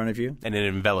screen in front of you. And it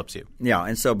envelops you. Yeah,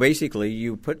 and so basically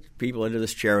you put people into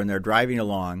this chair and they're driving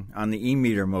along on the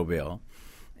E-meter mobile,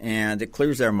 and it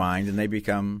clears their mind and they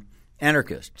become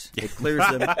anarchists. It clears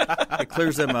them. It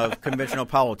clears them of conventional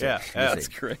politics. Yeah, that's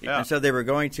great. Yeah. And so they were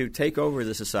going to take over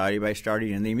the society by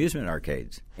starting in the amusement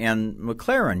arcades. And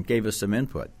McLaren gave us some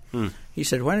input. He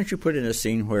said, "Why don't you put in a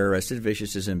scene where Sid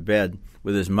Vicious is in bed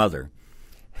with his mother,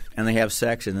 and they have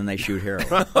sex, and then they shoot heroin?"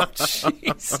 Oh,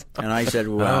 jeez. And I said,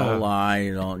 "Well,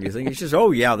 I don't. You think?" He says, "Oh,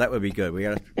 yeah, that would be good. We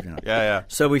got to, Yeah.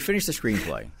 So we finished the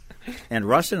screenplay, and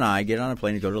Russ and I get on a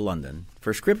plane to go to London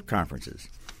for script conferences.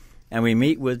 And we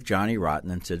meet with Johnny Rotten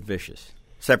and Sid Vicious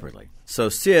separately. So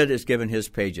Sid is given his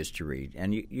pages to read,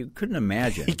 and you couldn't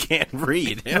imagine. He can't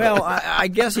read. Well, I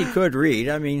guess he could read.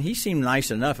 I mean, he seemed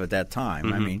nice enough at that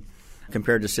time. I mean,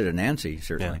 compared to Sid and Nancy,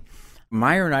 certainly. Yeah.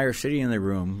 Meyer and I are sitting in the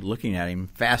room looking at him,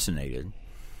 fascinated,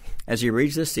 as he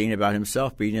reads this scene about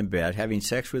himself being in bed, having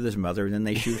sex with his mother, and then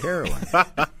they shoot heroin.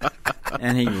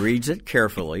 And he reads it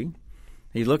carefully.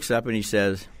 He looks up and he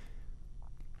says,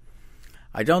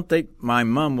 "I don't think my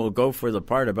mom will go for the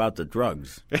part about the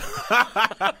drugs."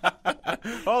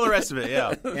 All the rest of it,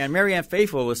 yeah. And Marianne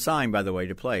Faithfull was signed, by the way,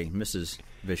 to play Mrs.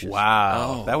 Vicious.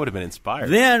 Wow. That would have been inspired.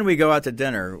 Then we go out to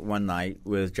dinner one night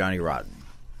with Johnny Rotten.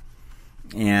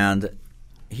 And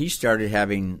he started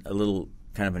having a little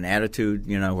kind of an attitude,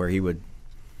 where he would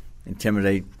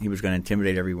intimidate. He was going to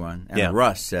intimidate everyone. And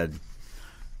Russ said,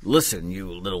 listen,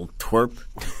 you little twerp,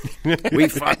 we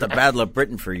fought the Battle of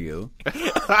Britain for you.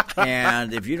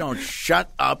 And if you don't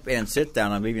shut up and sit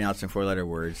down, I'm leaving out some 4-letter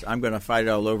words, I'm going to fight it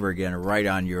all over again right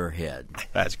on your head.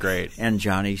 That's great. And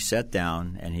Johnny sat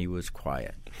down, and he was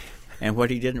quiet. And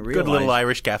what he didn't realize... Good little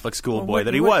Irish Catholic schoolboy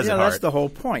that he was at heart. That's the whole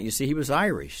point. You see, he was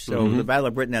Irish, so the Battle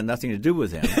of Britain had nothing to do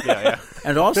with him. Yeah.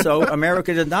 And also,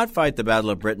 America did not fight the Battle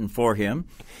of Britain for him.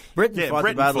 Britain fought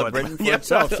the Battle of Britain for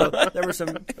itself. So there was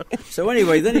some. So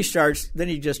anyway, then he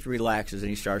just relaxes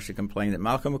and he starts to complain that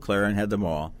Malcolm McLaren had them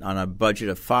all on a budget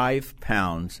of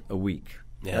 £5 a week.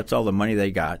 Yeah. That's all the money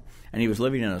they got, and he was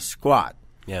living in a squat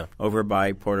over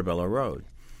by Portobello Road.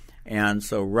 And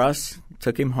so Russ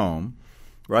took him home.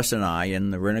 Russ and I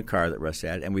in the rented car that Russ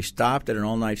had, and we stopped at an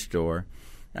all-night store.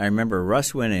 I remember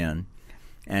Russ went in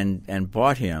and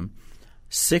bought him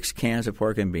 6 cans of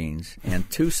pork and beans and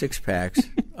 2 6-packs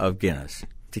of Guinness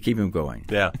to keep him going.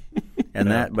 Yeah.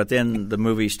 But then the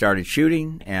movie started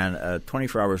shooting, and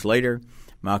 24 hours later,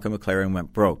 Malcolm McLaren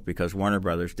went broke because Warner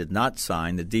Brothers did not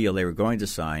sign the deal they were going to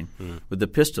sign with the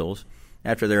Pistols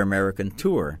after their American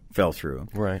tour fell through.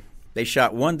 Right. They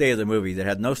shot one day of the movie that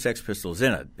had no Sex Pistols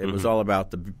in it. It was all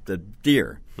about the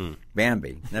deer,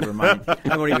 Bambi. Never mind.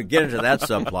 I won't even get into that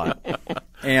subplot.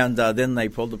 And then they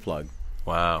pulled the plug.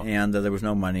 Wow. And there was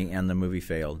no money, and the movie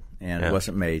failed, and it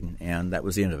wasn't made, and that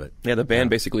was the end of it. Yeah, the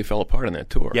band basically fell apart on that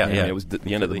tour. Yeah. It was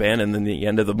the end of the band and then the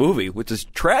end of the movie, which is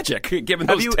tragic, given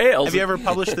those tales. Have you ever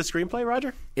published the screenplay,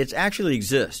 Roger? It actually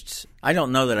exists. I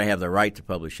don't know that I have the right to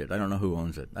publish it. I don't know who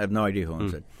owns it. I have no idea who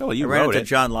owns it. Oh, well, you I ran wrote into it.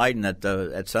 John Lydon at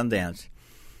Sundance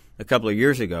a couple of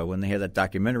years ago when they had that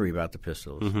documentary about the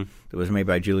Pistols that was made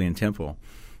by Julian Temple.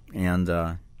 And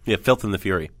Filth and the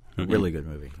Fury. Really good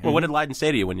movie. Well, what did Lydon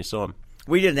say to you when you saw him?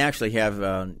 We didn't actually have.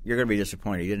 You're going to be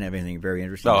disappointed. He didn't have anything very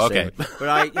interesting to say. But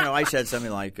I said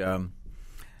something like,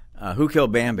 "Who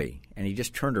killed Bambi?" And he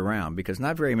just turned around because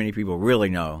not very many people really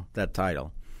know that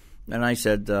title. And I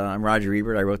said, "I'm Roger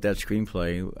Ebert. I wrote that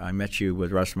screenplay. I met you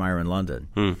with Russ Meyer in London."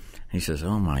 And he says,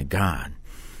 "Oh my God!"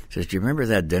 He says, "Do you remember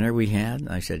that dinner we had?" And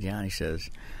I said, "Yeah." And he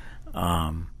says,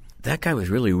 "That guy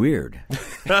was really weird."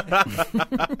 And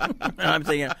I'm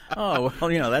thinking, oh,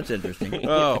 well, that's interesting.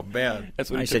 Oh, man. That's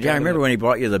what I said, I remember when he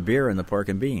bought you the beer and the pork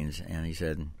and beans. And he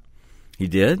said, he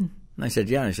did? And I said,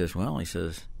 yeah. And he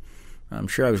says, I'm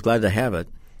sure I was glad to have it.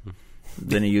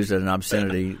 Then he used an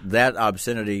obscenity. That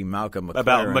obscenity, Malcolm McLaren.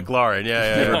 About McLaren,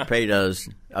 never paid us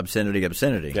obscenity.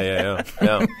 Yeah.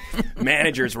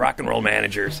 Managers, rock and roll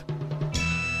managers.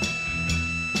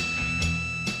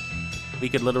 We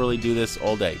could literally do this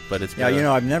all day, but it's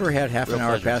I've never had half an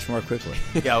hour pass more quickly.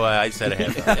 Yeah, well, I said a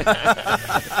half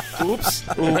hour. Oops.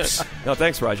 No,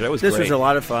 thanks, Roger. That was This great. was a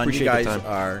lot of fun. Appreciate you guys the time.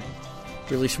 are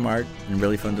really smart and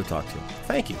really fun to talk to.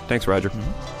 Thank you. Thanks, Roger.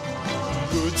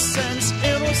 Good sense,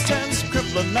 innocence,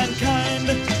 crippling mankind.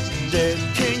 Dead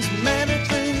kings, many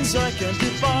things I can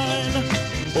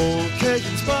define.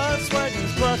 Occasions,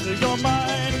 persuasions, flutter your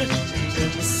mind.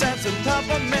 Innocence and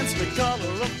peppermints, the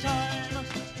color of time.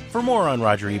 For more on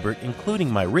Roger Ebert,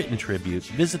 including my written tribute,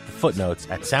 visit the footnotes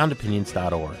at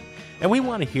soundopinions.org. And we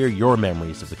want to hear your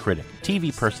memories of the critic,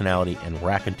 TV personality, and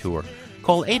raconteur.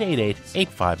 Call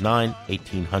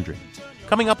 888-859-1800.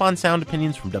 Coming up on Sound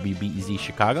Opinions from WBEZ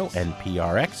Chicago and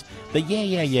PRX, the Yeah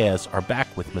Yeah Yeahs are back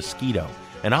with Mosquito.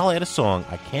 And I'll add a song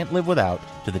I can't live without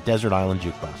to the Desert Island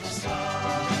Jukebox.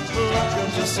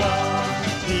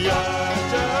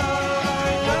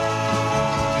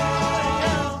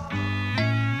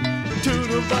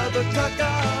 Tutor by the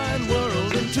cockeyed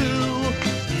world in two.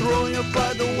 Throw your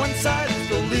pride to one side, it's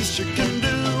the least you can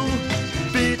do.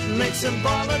 Beatniks and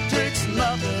politics,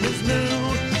 nothing is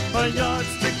new. A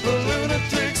yardstick for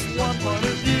lunatics, one point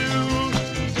of view.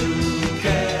 Who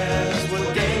cares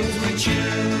what games we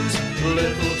choose?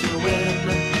 Little to win,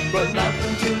 but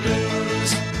nothing to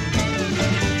lose.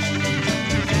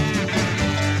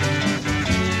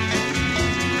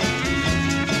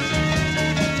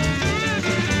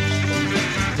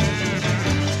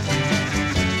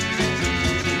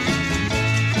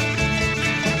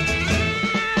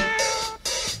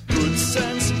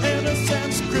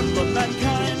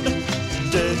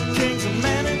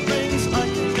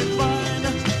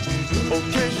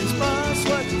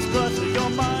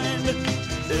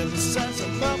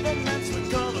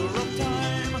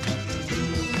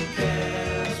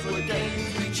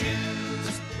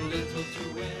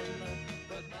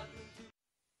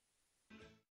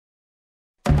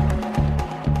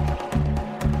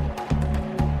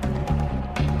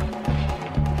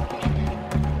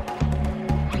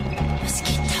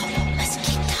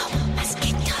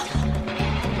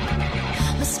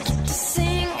 Mosquito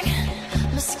sing,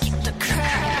 mosquito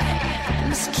cry,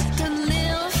 mosquito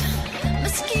live.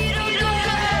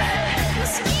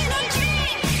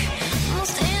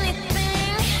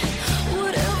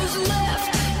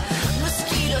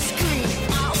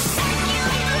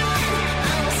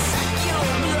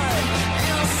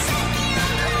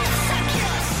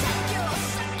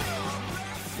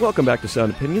 Welcome back to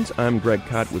Sound Opinions. I'm Greg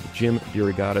Kot with Jim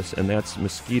DeRogatis, and that's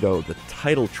Mosquito, the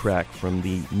title track from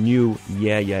the new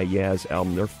Yeah Yeah Yeahs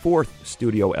album, their fourth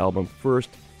studio album, first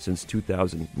since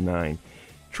 2009.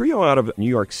 Trio out of New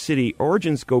York City.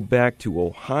 Origins go back to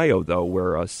Ohio, though,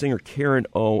 where singer Karen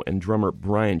O and drummer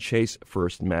Brian Chase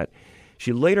first met.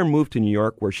 She later moved to New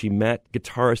York, where she met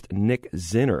guitarist Nick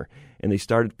Zinner, and they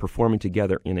started performing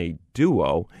together in a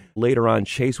duo. Later on,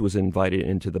 Chase was invited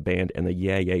into the band, and the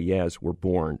Yeah Yeah Yeahs were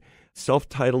born.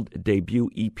 Self-titled debut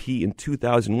EP in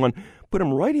 2001 put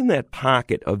them right in that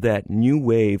pocket of that new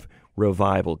wave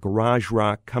revival, garage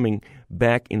rock coming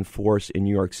back in force in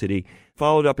New York City.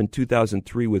 Followed up in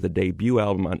 2003 with a debut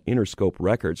album on Interscope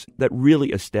Records that really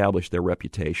established their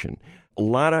reputation. A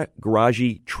lot of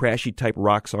garagey, trashy type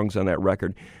rock songs on that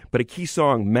record, but a key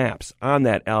song, Maps, on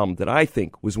that album that I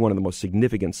think was one of the most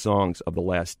significant songs of the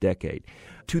last decade.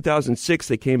 2006,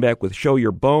 they came back with Show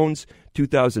Your Bones.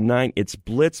 2009, It's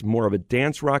Blitz, more of a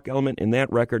dance rock element in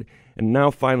that record. And now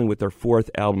finally with their fourth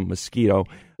album, Mosquito.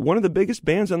 One of the biggest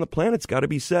bands on the planet's got to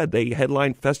be said. They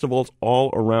headline festivals all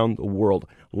around the world.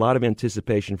 A lot of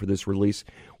anticipation for this release.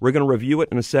 We're going to review it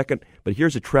in a second, but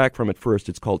here's a track from it first.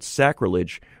 It's called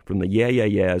Sacrilege from the Yeah Yeah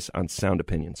Yeahs on Sound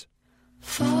Opinions.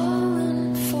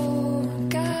 Falling for a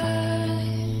guy,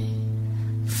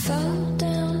 fell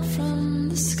down from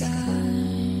the sky.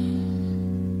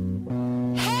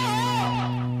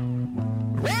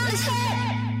 Round his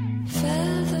head,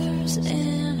 feathers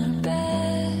in our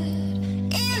bed,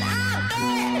 in our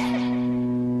bed,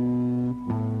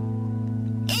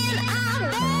 in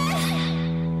our bed.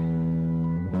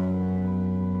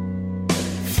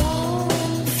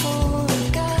 Falling for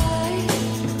a guy,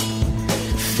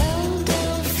 fell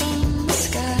down from the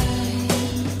sky.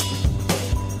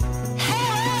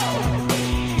 Hey,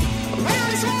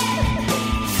 round his head,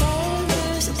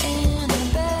 feathers in our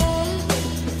bed.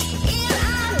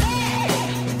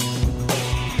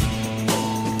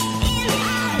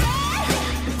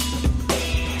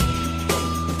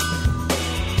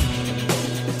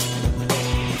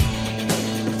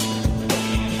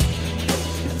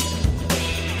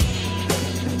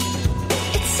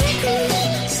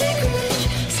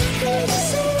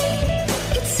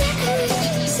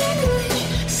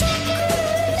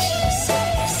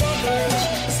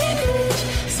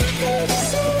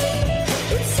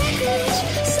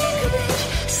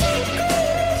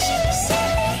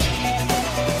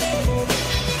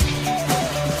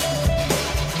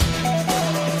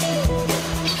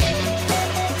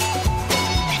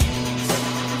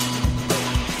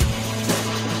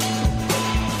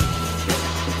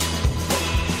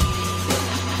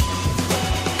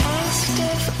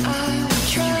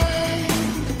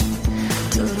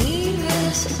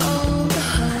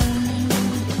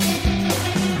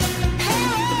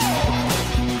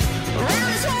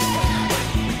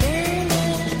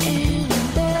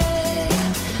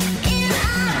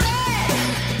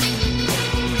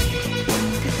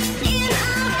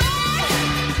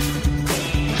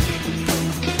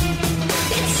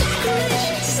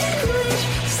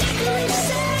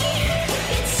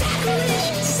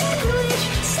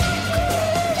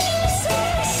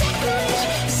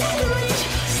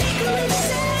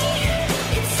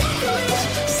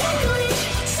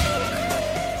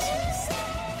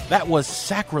 That was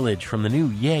Sacrilege from the new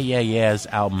Yeah Yeah Yeahs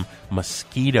album,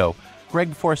 Mosquito. Greg,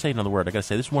 before I say another word, I got to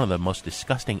say, this is one of the most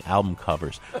disgusting album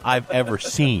covers I've ever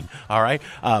seen, all right?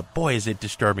 Boy, is it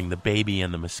disturbing, the baby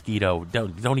and the mosquito.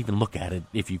 Don't even look at it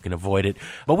if you can avoid it.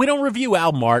 But we don't review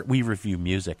album art, we review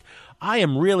music. I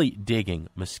am really digging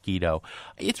Mosquito.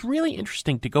 It's really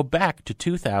interesting to go back to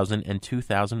 2000 and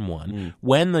 2001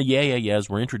 when the Yeah Yeah Yeahs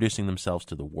were introducing themselves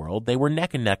to the world. They were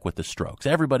neck and neck with the Strokes.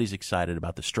 Everybody's excited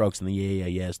about the Strokes and the Yeah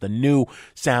Yeah Yeahs, the new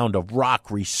sound of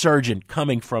rock resurgent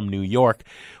coming from New York.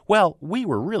 Well, we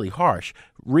were really harsh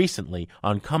recently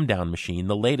on Come Down Machine,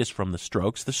 the latest from the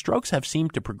Strokes. The Strokes have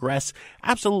seemed to progress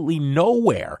absolutely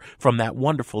nowhere from that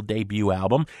wonderful debut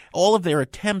album. All of their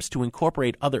attempts to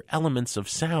incorporate other elements of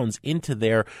sounds into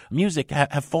their music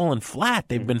have fallen flat.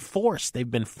 They've been forced. They've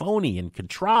been phony and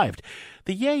contrived.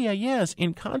 The Yeah Yeah Yeahs,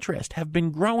 in contrast, have been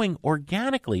growing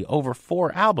organically over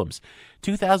 4 albums.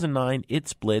 2009,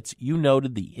 It's Blitz. You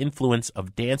noted the influence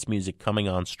of dance music coming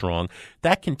on strong.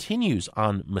 That continues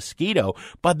on Mosquito,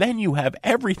 but then you have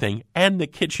everything and the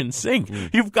kitchen sink.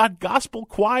 You've got gospel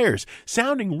choirs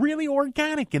sounding really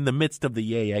organic in the midst of the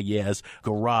Yeah Yeah Yeahs'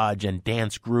 garage and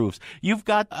dance grooves. You've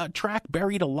got a track,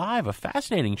 Buried Alive, a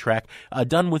fascinating track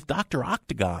done with Dr.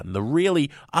 Octagon, the really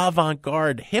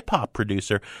avant-garde hip-hop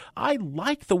producer. I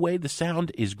like the way the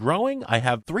sound is growing. I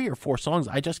have 3 or 4 songs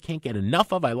I just can't get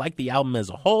enough of. I like the album album as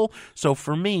a whole. So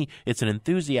for me, it's an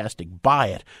enthusiastic buy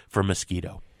it for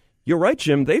Mosquito. You're right,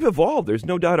 Jim. They've evolved. There's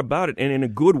no doubt about it, and in a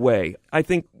good way. I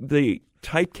think the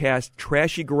typecast,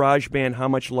 trashy garage band, how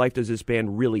much life does this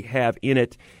band really have in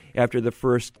it after the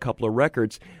first couple of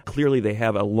records? Clearly, they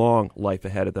have a long life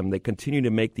ahead of them. They continue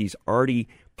to make these arty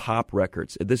pop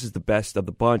records. This is the best of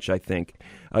the bunch, I think.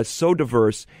 So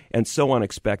diverse and so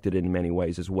unexpected in many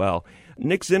ways as well.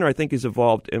 Nick Zinner, I think, has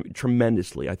evolved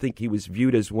tremendously. I think he was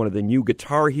viewed as one of the new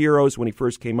guitar heroes when he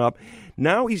first came up.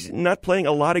 Now he's not playing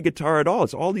a lot of guitar at all.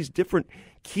 It's all these different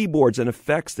keyboards and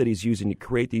effects that he's using to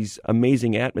create these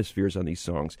amazing atmospheres on these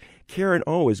songs. Karen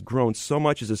O has grown so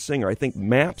much as a singer. I think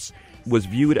Maps was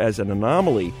viewed as an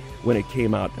anomaly when it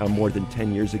came out more than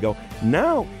 10 years ago.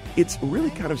 Now it's really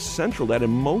kind of central. That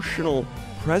emotional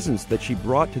presence that she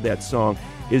brought to that song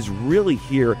is really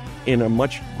here in a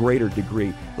much greater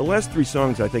degree. The last three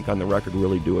songs, I think, on the record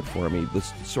really do it for me.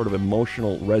 This sort of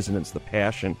emotional resonance, the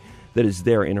passion that is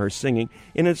there in her singing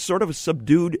in a sort of a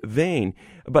subdued vein.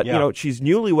 But, you know, she's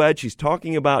newlywed. She's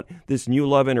talking about this new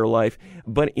love in her life,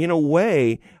 but in a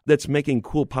way that's making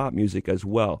cool pop music as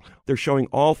well. They're showing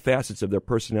all facets of their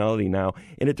personality now,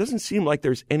 and it doesn't seem like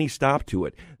there's any stop to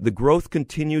it. The growth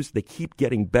continues. They keep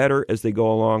getting better as they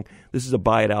go along. This is a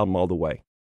buy it album all the way.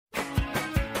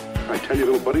 I tell you,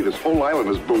 little buddy, this whole island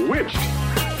is bewitched.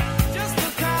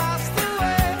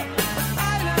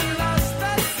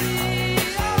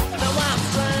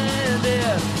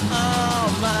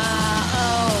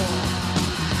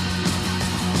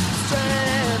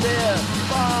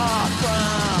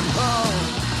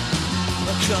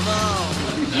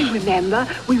 You remember,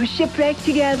 we were shipwrecked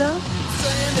together?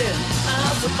 Stranded,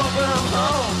 I'm so far from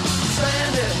home.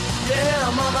 Stranded, yeah,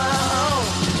 I'm on my own.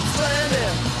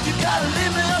 Stranded, you gotta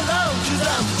leave me alone, 'cause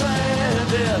I'm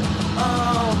stranded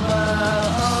on my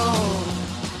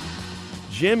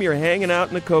own. Jim, you're hanging out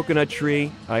in the coconut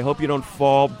tree. I hope you don't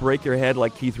fall, break your head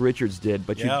like Keith Richards did,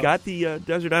 but you've got the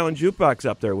Desert Island Jukebox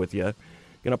up there with you.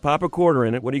 Gonna pop a quarter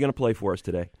in it. What are you gonna play for us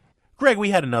today? Greg,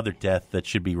 we had another death that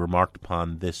should be remarked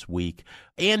upon this week.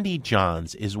 Andy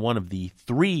Johns is one of the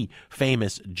three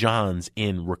famous Johns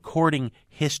in recording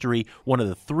history, one of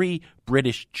the three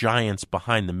British giants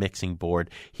behind the mixing board.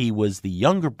 He was the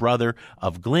younger brother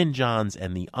of Glyn Johns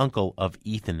and the uncle of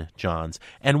Ethan Johns.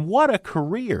 And what a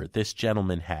career this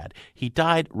gentleman had. He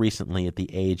died recently at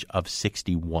the age of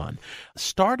 61.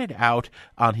 Started out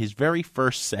on his very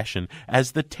first session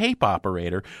as the tape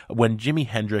operator when Jimi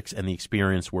Hendrix and the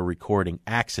Experience were recording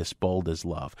Axis Bold as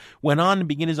Love. Went on to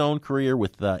begin his own career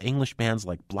with English bands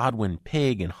like Blodwyn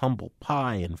Pig and Humble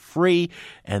Pie and Free,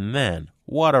 and then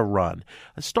what a run.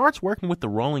 Starts working with the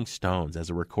Rolling Stones as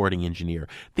a recording engineer.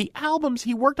 The albums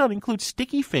he worked on include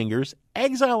Sticky Fingers,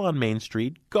 Exile on Main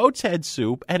Street, Goat's Head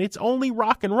Soup, and It's Only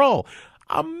Rock and Roll.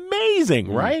 Amazing,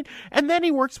 right? And then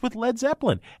he works with Led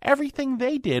Zeppelin. Everything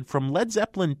they did from Led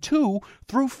Zeppelin 2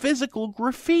 through Physical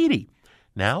Graffiti.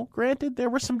 Now, granted, there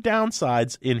were some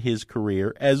downsides in his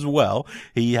career as well.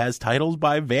 He has titles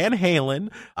by Van Halen,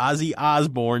 Ozzy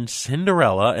Osbourne,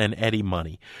 Cinderella, and Eddie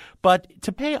Money. But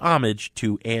to pay homage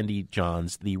to Andy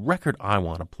Johns, the record I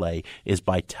want to play is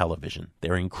by Television,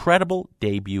 their incredible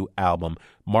debut album,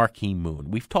 Marquee Moon.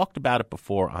 We've talked about it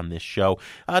before on this show,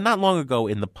 not long ago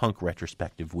in the punk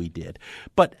retrospective we did.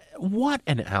 But what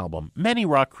an album. Many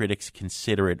rock critics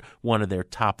consider it one of their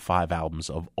top 5 albums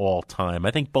of all time.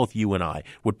 I think both you and I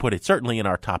would put it certainly in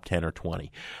our top 10 or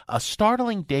 20. A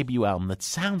startling debut album that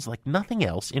sounds like nothing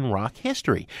else in rock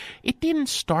history. It didn't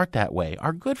start that way.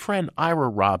 Our good friend Ira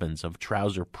Robbins of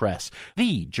Trouser Press,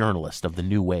 the journalist of the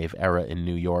New Wave era in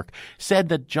New York, said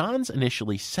that Johns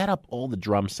initially set up all the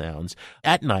drum sounds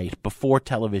at night before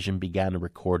Television began to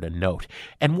record a note.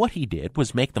 And what he did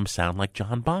was make them sound like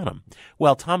John Bonham.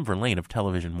 Well, Tom Verlaine of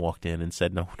Television walked in and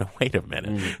said, no, wait a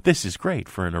minute. This is great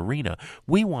for an arena.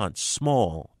 We want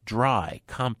small, dry,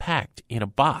 compact, in a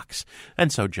box.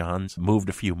 And so Johns moved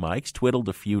a few mics, twiddled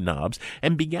a few knobs,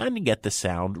 and began to get the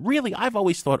sound. Really, I've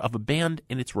always thought of a band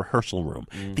in its rehearsal room.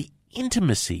 The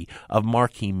intimacy of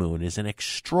Marquee Moon is an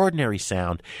extraordinary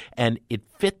sound, and it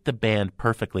fit the band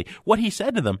perfectly. What he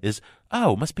said to them is,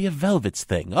 oh, must be a Velvets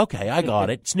thing. Okay, I got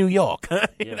it. It's New York.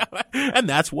 You know? And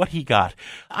that's what he got.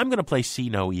 I'm going to play See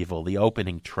No Evil, the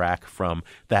opening track from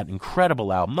that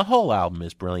incredible album. The whole album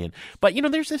is brilliant. But,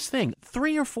 there's this thing.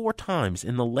 3 or 4 times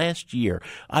in the last year,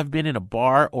 I've been in a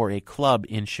bar or a club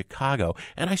in Chicago,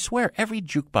 and I swear every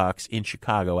jukebox in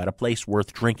Chicago at a place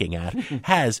worth drinking at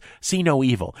has See No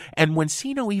Evil. And when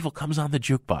See No Evil comes on the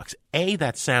jukebox, A,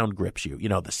 that sound grips you,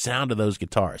 the sound of those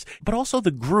guitars, but also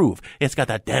the groove. It's got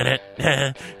that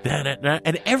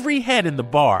and every head in the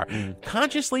bar,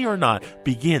 consciously or not,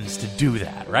 begins to do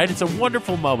that, right? It's a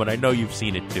wonderful moment. I know you've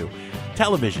seen it too.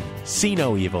 Television, See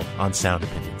No Evil on Sound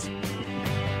Opinions.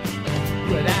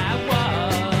 But I want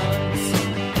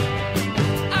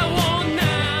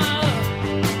now,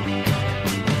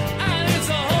 and it's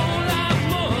a whole lot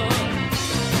more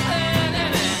than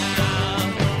anyhow.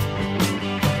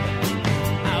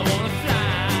 I wanna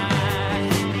fly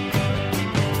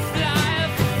a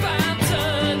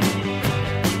fountain.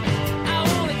 I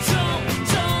wanna jump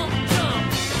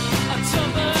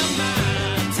a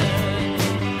mountain.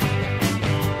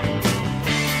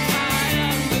 I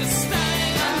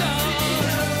understand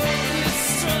all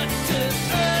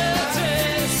destructive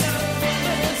urges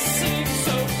that seem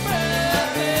so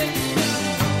perfect.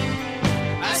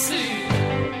 I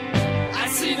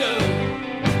see no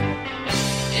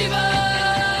evil.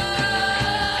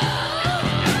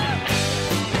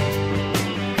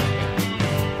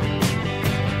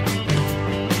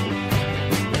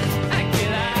 I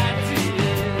get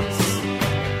ideas,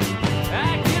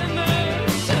 I get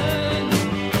emotion.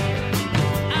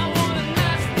 I want a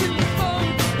nice little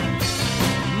boat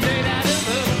made out of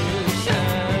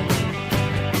ocean.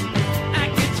 I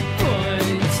get your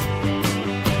point.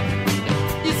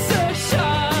 You're so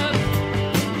sharp,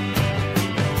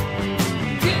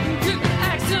 getting good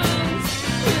actions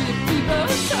when the people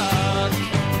talk.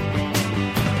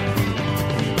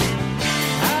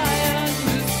 I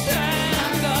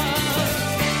understand all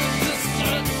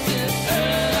destructive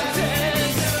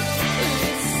urges.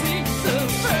 It seems so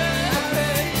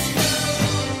perfect.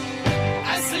 I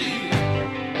see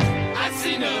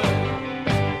no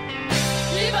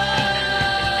evil.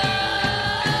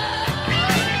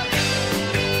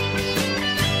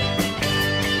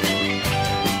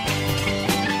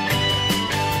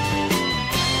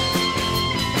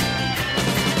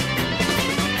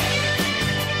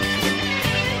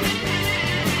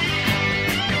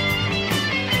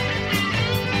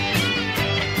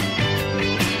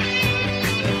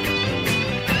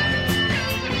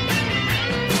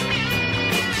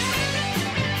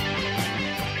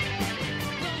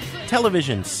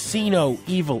 Television, See No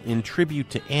Evil, in tribute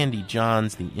to Andy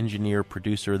Johns, the engineer,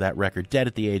 producer of that record, dead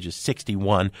at the age of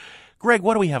 61. Greg,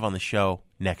 what do we have on the show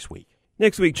next week?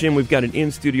 Next week, Jim, we've got an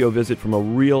in-studio visit from a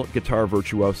real guitar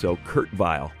virtuoso, Kurt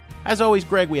Vile. As always,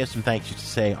 Greg, we have some thank yous to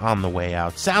say on the way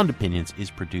out. Sound Opinions is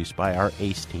produced by our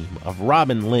ace team of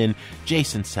Robin Lynn,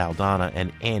 Jason Saldana,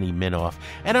 and Annie Minoff.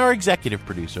 And our executive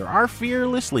producer, our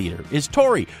fearless leader, is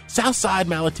Tori Southside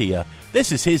Malatia.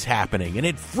 This is his happening, and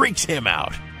it freaks him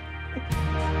out.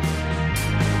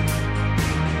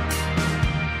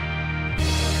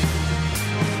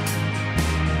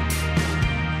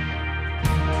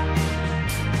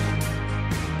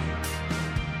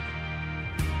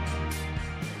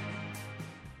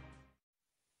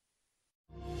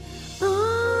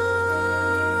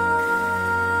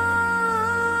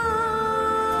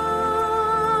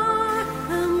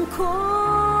 I'm calling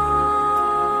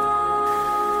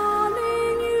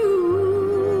you.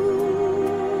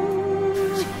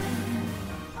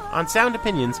 On Sound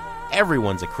Opinions,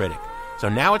 everyone's a critic. So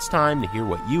now it's time to hear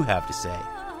what you have to say.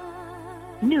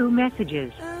 New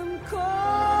messages. I'm calling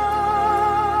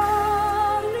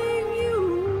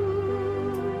you.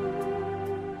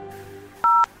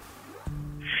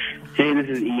 Hey, this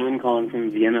is Ian calling from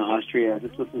Vienna, Austria. I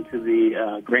just listened to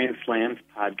the Grand Slams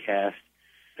podcast.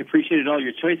 I appreciated all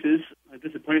your choices. I'm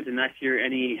disappointed to not hear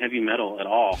any heavy metal at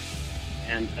all.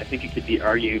 And I think it could be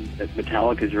argued that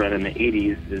Metallica's run in the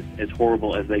 80s, as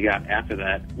horrible as they got after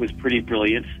that, was pretty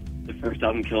brilliant. The first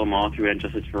album, Kill 'Em All, through And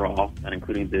Justice for All, and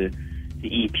including the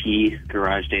EP,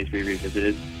 Garage Days We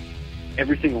Revisited.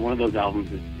 Every single one of those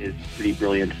albums is pretty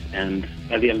brilliant. And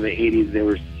by the end of the 80s, they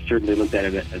were certainly looked at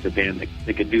as a band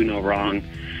that could do no wrong.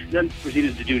 Then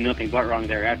proceeded to do nothing but wrong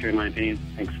thereafter, in my opinion.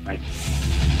 Thanks. Bye.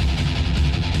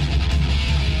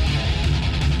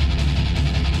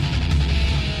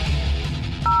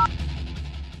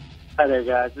 Hi there,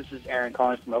 guys. This is Aaron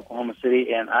calling from Oklahoma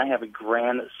City, and I have a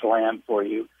grand slam for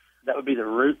you. That would be the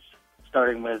Roots,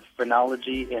 starting with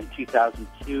Phrenology in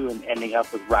 2002 and ending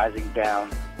up with Rising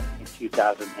Down in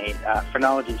 2008.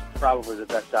 Phrenology is probably the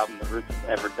best album the Roots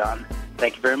have ever done.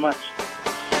 Thank you very much.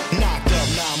 Knocked up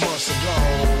 9 months ago,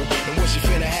 and what she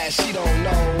finna have, she don't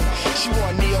know. She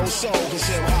want neo-soul, cause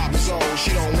hip-hop is old.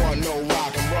 She don't want no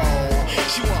rock and roll.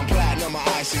 She want platinum or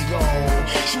ice and gold.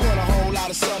 She want a whole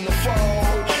lot of sun to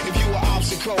fold. If you were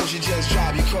obstacles, you just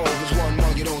drive your cold. Cause one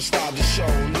monkey don't stop the show.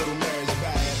 Little Mary's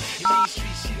bad. In these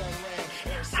streets, she done ran.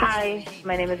 Hi,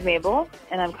 my name is Mabel,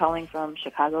 and I'm calling from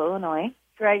Chicago, Illinois.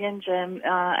 Greg and Jim,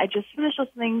 I just finished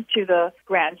listening to the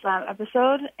Grand Slam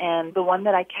episode, and the one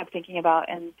that I kept thinking about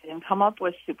and didn't come up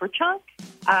was Superchunk.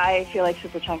 I feel like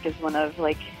Superchunk is one of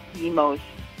the most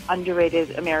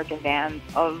underrated American bands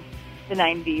of the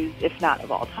 90s, if not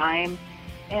of all time.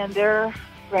 And their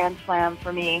Grand Slam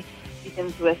for me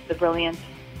begins with the brilliant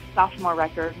sophomore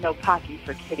record, No Pocky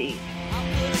for Kitty.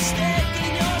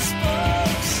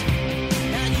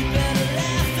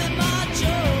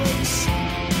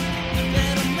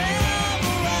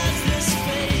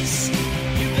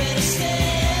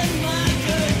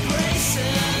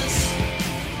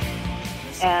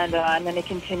 And then it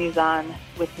continues on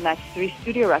with the next 3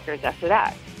 studio records after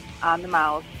that. On the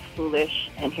Mouse, Foolish,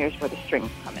 and Here's Where the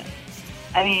Strings Come In.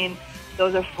 I mean,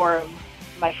 those are 4 of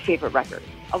my favorite records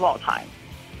of all time.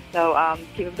 So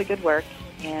keep up the good work,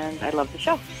 and I love the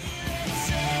show.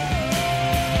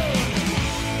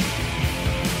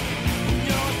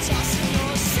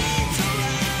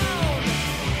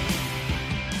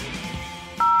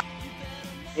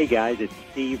 Hey guys, it's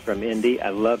Steve from Indy. I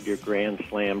loved your Grand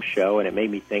Slam show, and it made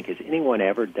me think, has anyone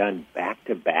ever done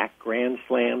back-to-back Grand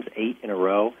Slams, 8 in a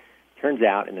row? Turns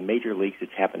out in the major leagues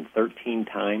it's happened 13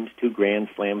 times, 2 Grand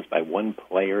Slams by one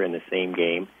player in the same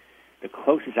game. The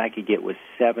closest I could get was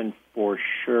 7 for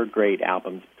sure great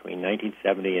albums between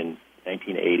 1970 and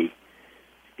 1980.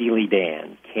 Steely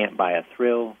Dan, Can't Buy a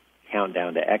Thrill,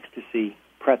 Countdown to Ecstasy,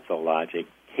 Pretzel Logic,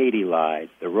 Katie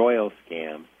Lied, The Royal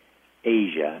Scam,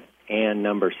 Asia, and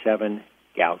number 7,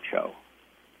 Gaucho.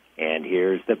 And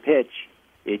here's the pitch.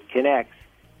 It connects.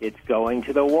 It's going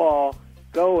to the wall.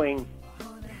 Going.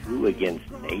 2 against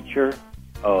nature.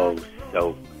 Oh,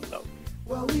 so close.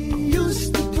 Well, we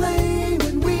used to play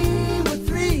when we were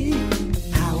 3.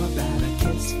 How about a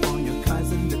kiss for your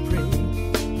cousin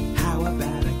Dupree? How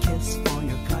about a kiss for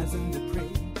your cousin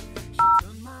Dupree?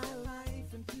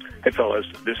 Hey, fellas.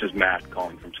 This is Matt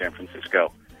calling from San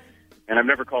Francisco. And I've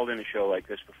never called in a show like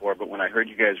this before, but when I heard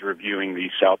you guys reviewing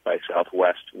the South by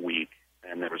Southwest week,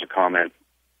 and there was a comment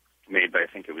made by, I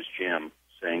think it was Jim,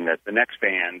 saying that the next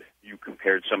band you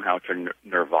compared somehow to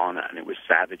Nirvana, and it was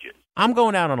Savages. I'm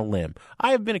going out on a limb.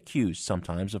 I have been accused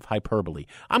sometimes of hyperbole.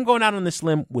 I'm going out on this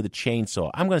limb with a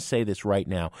chainsaw. I'm going to say this right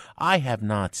now. I have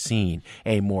not seen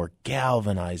a more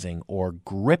galvanizing or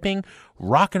gripping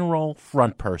rock and roll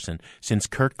front person since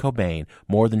Kurt Cobain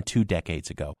more than 2 decades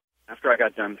ago. After I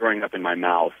got done throwing up in my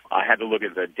mouth, I had to look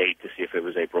at the date to see if it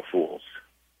was April Fool's.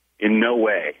 In no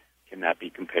way can that be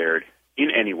compared, in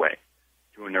any way,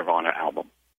 to a Nirvana album.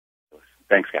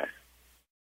 Thanks, guys.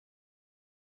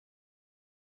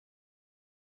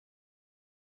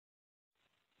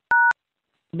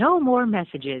 No more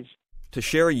messages. To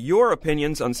share your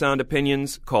opinions on Sound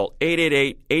Opinions, call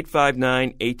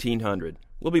 888-859-1800.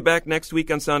 We'll be back next week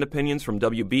on Sound Opinions from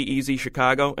WBEZ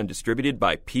Chicago and distributed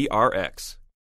by PRX.